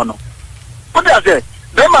hospital ho no what dey say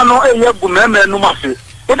bema no eye gu meme no mafe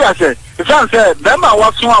what dey say isan say bema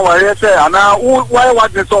wa so a ware say ana why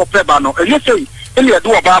what dey so pe ba no eye say ele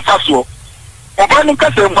edu oba afaso oba ni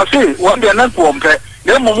kase mo say won dey na ko mpe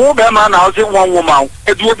na mumu bema na o say won wo ma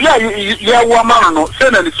edu obi a ye wo ma no say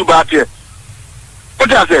na ni suba tie what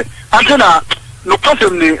dey say antina no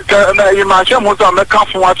person ni na imagine mo so me ka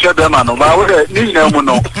fun wa che be ma no ba wo ni na mu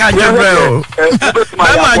no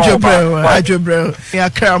ajobrel ya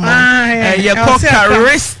kramo ye ko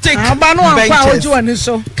characteristic aba no anfa oju ani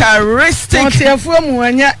so characteristic otiafu mu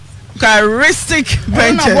anya characteristic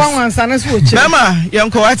benches na bo wansa na so che mama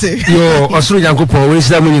yanko wate yo osuru yankopon we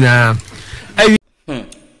sida mu nyina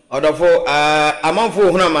Odofo amanfo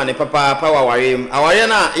hunama ne papa wa warem aware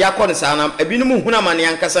na yakọ nsa na ebinum hunama ne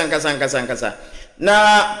yankasa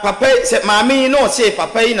na papa se maami no se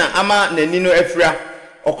papa yi na ama nani no afira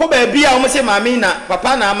okoba bia o se maami na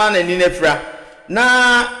papa na ama nani no afira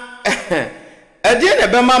na ade na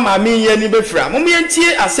be ma maami ye ni befira mum ye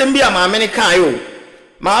ntie asem bia maami ne kan yo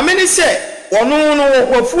maami ne se ono no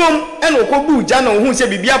hofuom ene okobu ja na ohun se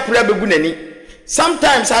bibia pura begu nani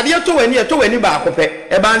sometimes ade to wani ba akopɛ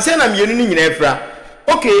e banse na mienu ni nyina afira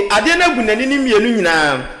okay ade na gu nani ni mienu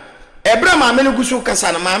nyina ebra maame ne gusu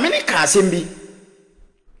kasa na maame ne ka asem bi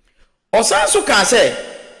osan so ka se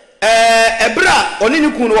ebra oni ni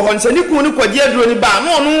kunu wo honse ni kunu kwaje aduro ni ba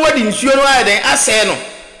no ono wadi nsuo no ayeden asɛ no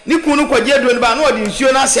ni kunu kwaje aduro ni ba no wadi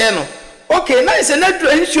nsuo no asɛ no okay na ise na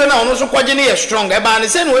aduro nsuo na ono so kwaje ne ye strong e ba ne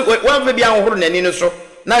se no wan fa bi anhoro nani no so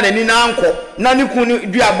na nani na anko na ni kunu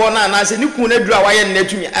duabo na se ni kunu aduro a waye na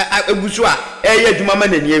tumi agusu a eye adwuma ma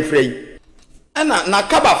nani afira yi na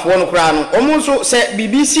kabafo no kra no omo nso se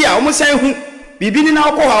BBC a omo san hu bibi ni na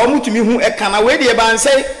akọ ha omo tumi hu e kana we de ba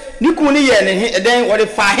nsai ni kunu ye ne den wo de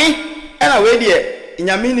fa he na we de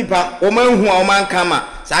nyame nipa o man hu a o man kama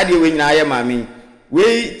sa de we nyina ye maami we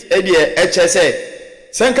e de eche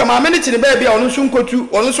se nka maami ne tini ba bia ono so nkotu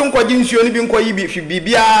ono so nkwaje nsuo ni bi nkwayi bi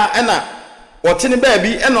bibia na wotini ba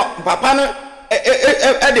bi eno papa no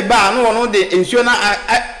e de ba no ono de nsuo na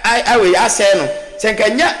awe ase no senka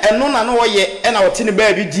nya eno na no woye na wotini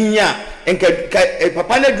ba bi din a enka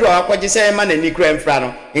papa na duro akwaje se ma na ni kra mfra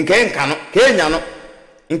no enka no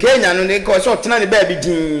nkenya no ne ko so tena ne ba bi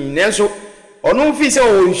din nenso ono fi se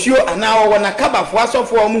o nsuo ana wo na kabafo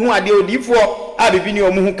asofo o mu hu ade odifo a bibi ni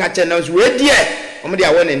o mu hu kache na so we die o mu de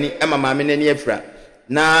awo nani ema maame nani afra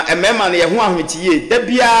na emema no ye ho ahwetiye da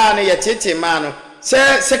bia na ye tete ma no se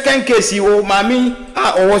second case wo maami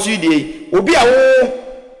a o wo so die obi a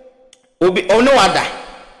wo obi ono wada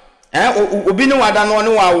obi no wada no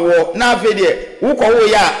no wawo na afi de wo ko wo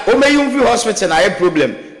ya o meyum fi hospital na ye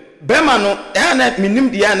problem bema no na minim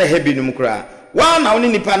dia na hebinum kra wa na woni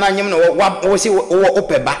nipa na nyem no wo se wo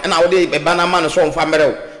opeba na wo de beba na ma no so mfa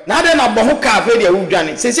merew na de na bo ho ka afi de wo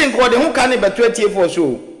dwane sese nko de ho ka ne beto atie for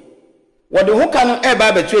so wo de ho ka no e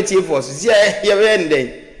ba beto atie for so ye we ndey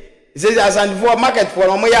sese asandi for market for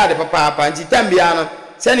no mo ya de papa nti tambia no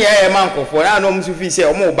se ne ye manko for na no msu fi se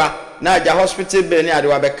o mo ba na ja hospital be ne ade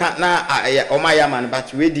wa be ka na o ma ya man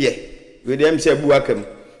but we de am se bu akam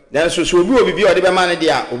dan so obi obi o de be man de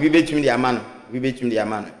a obi betumi de ama no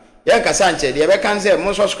ye kasa nche de be kan se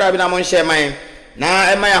mo subscribe na mo share man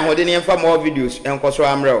na e man ya hode ne mfa more videos enko so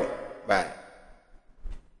amrel bye.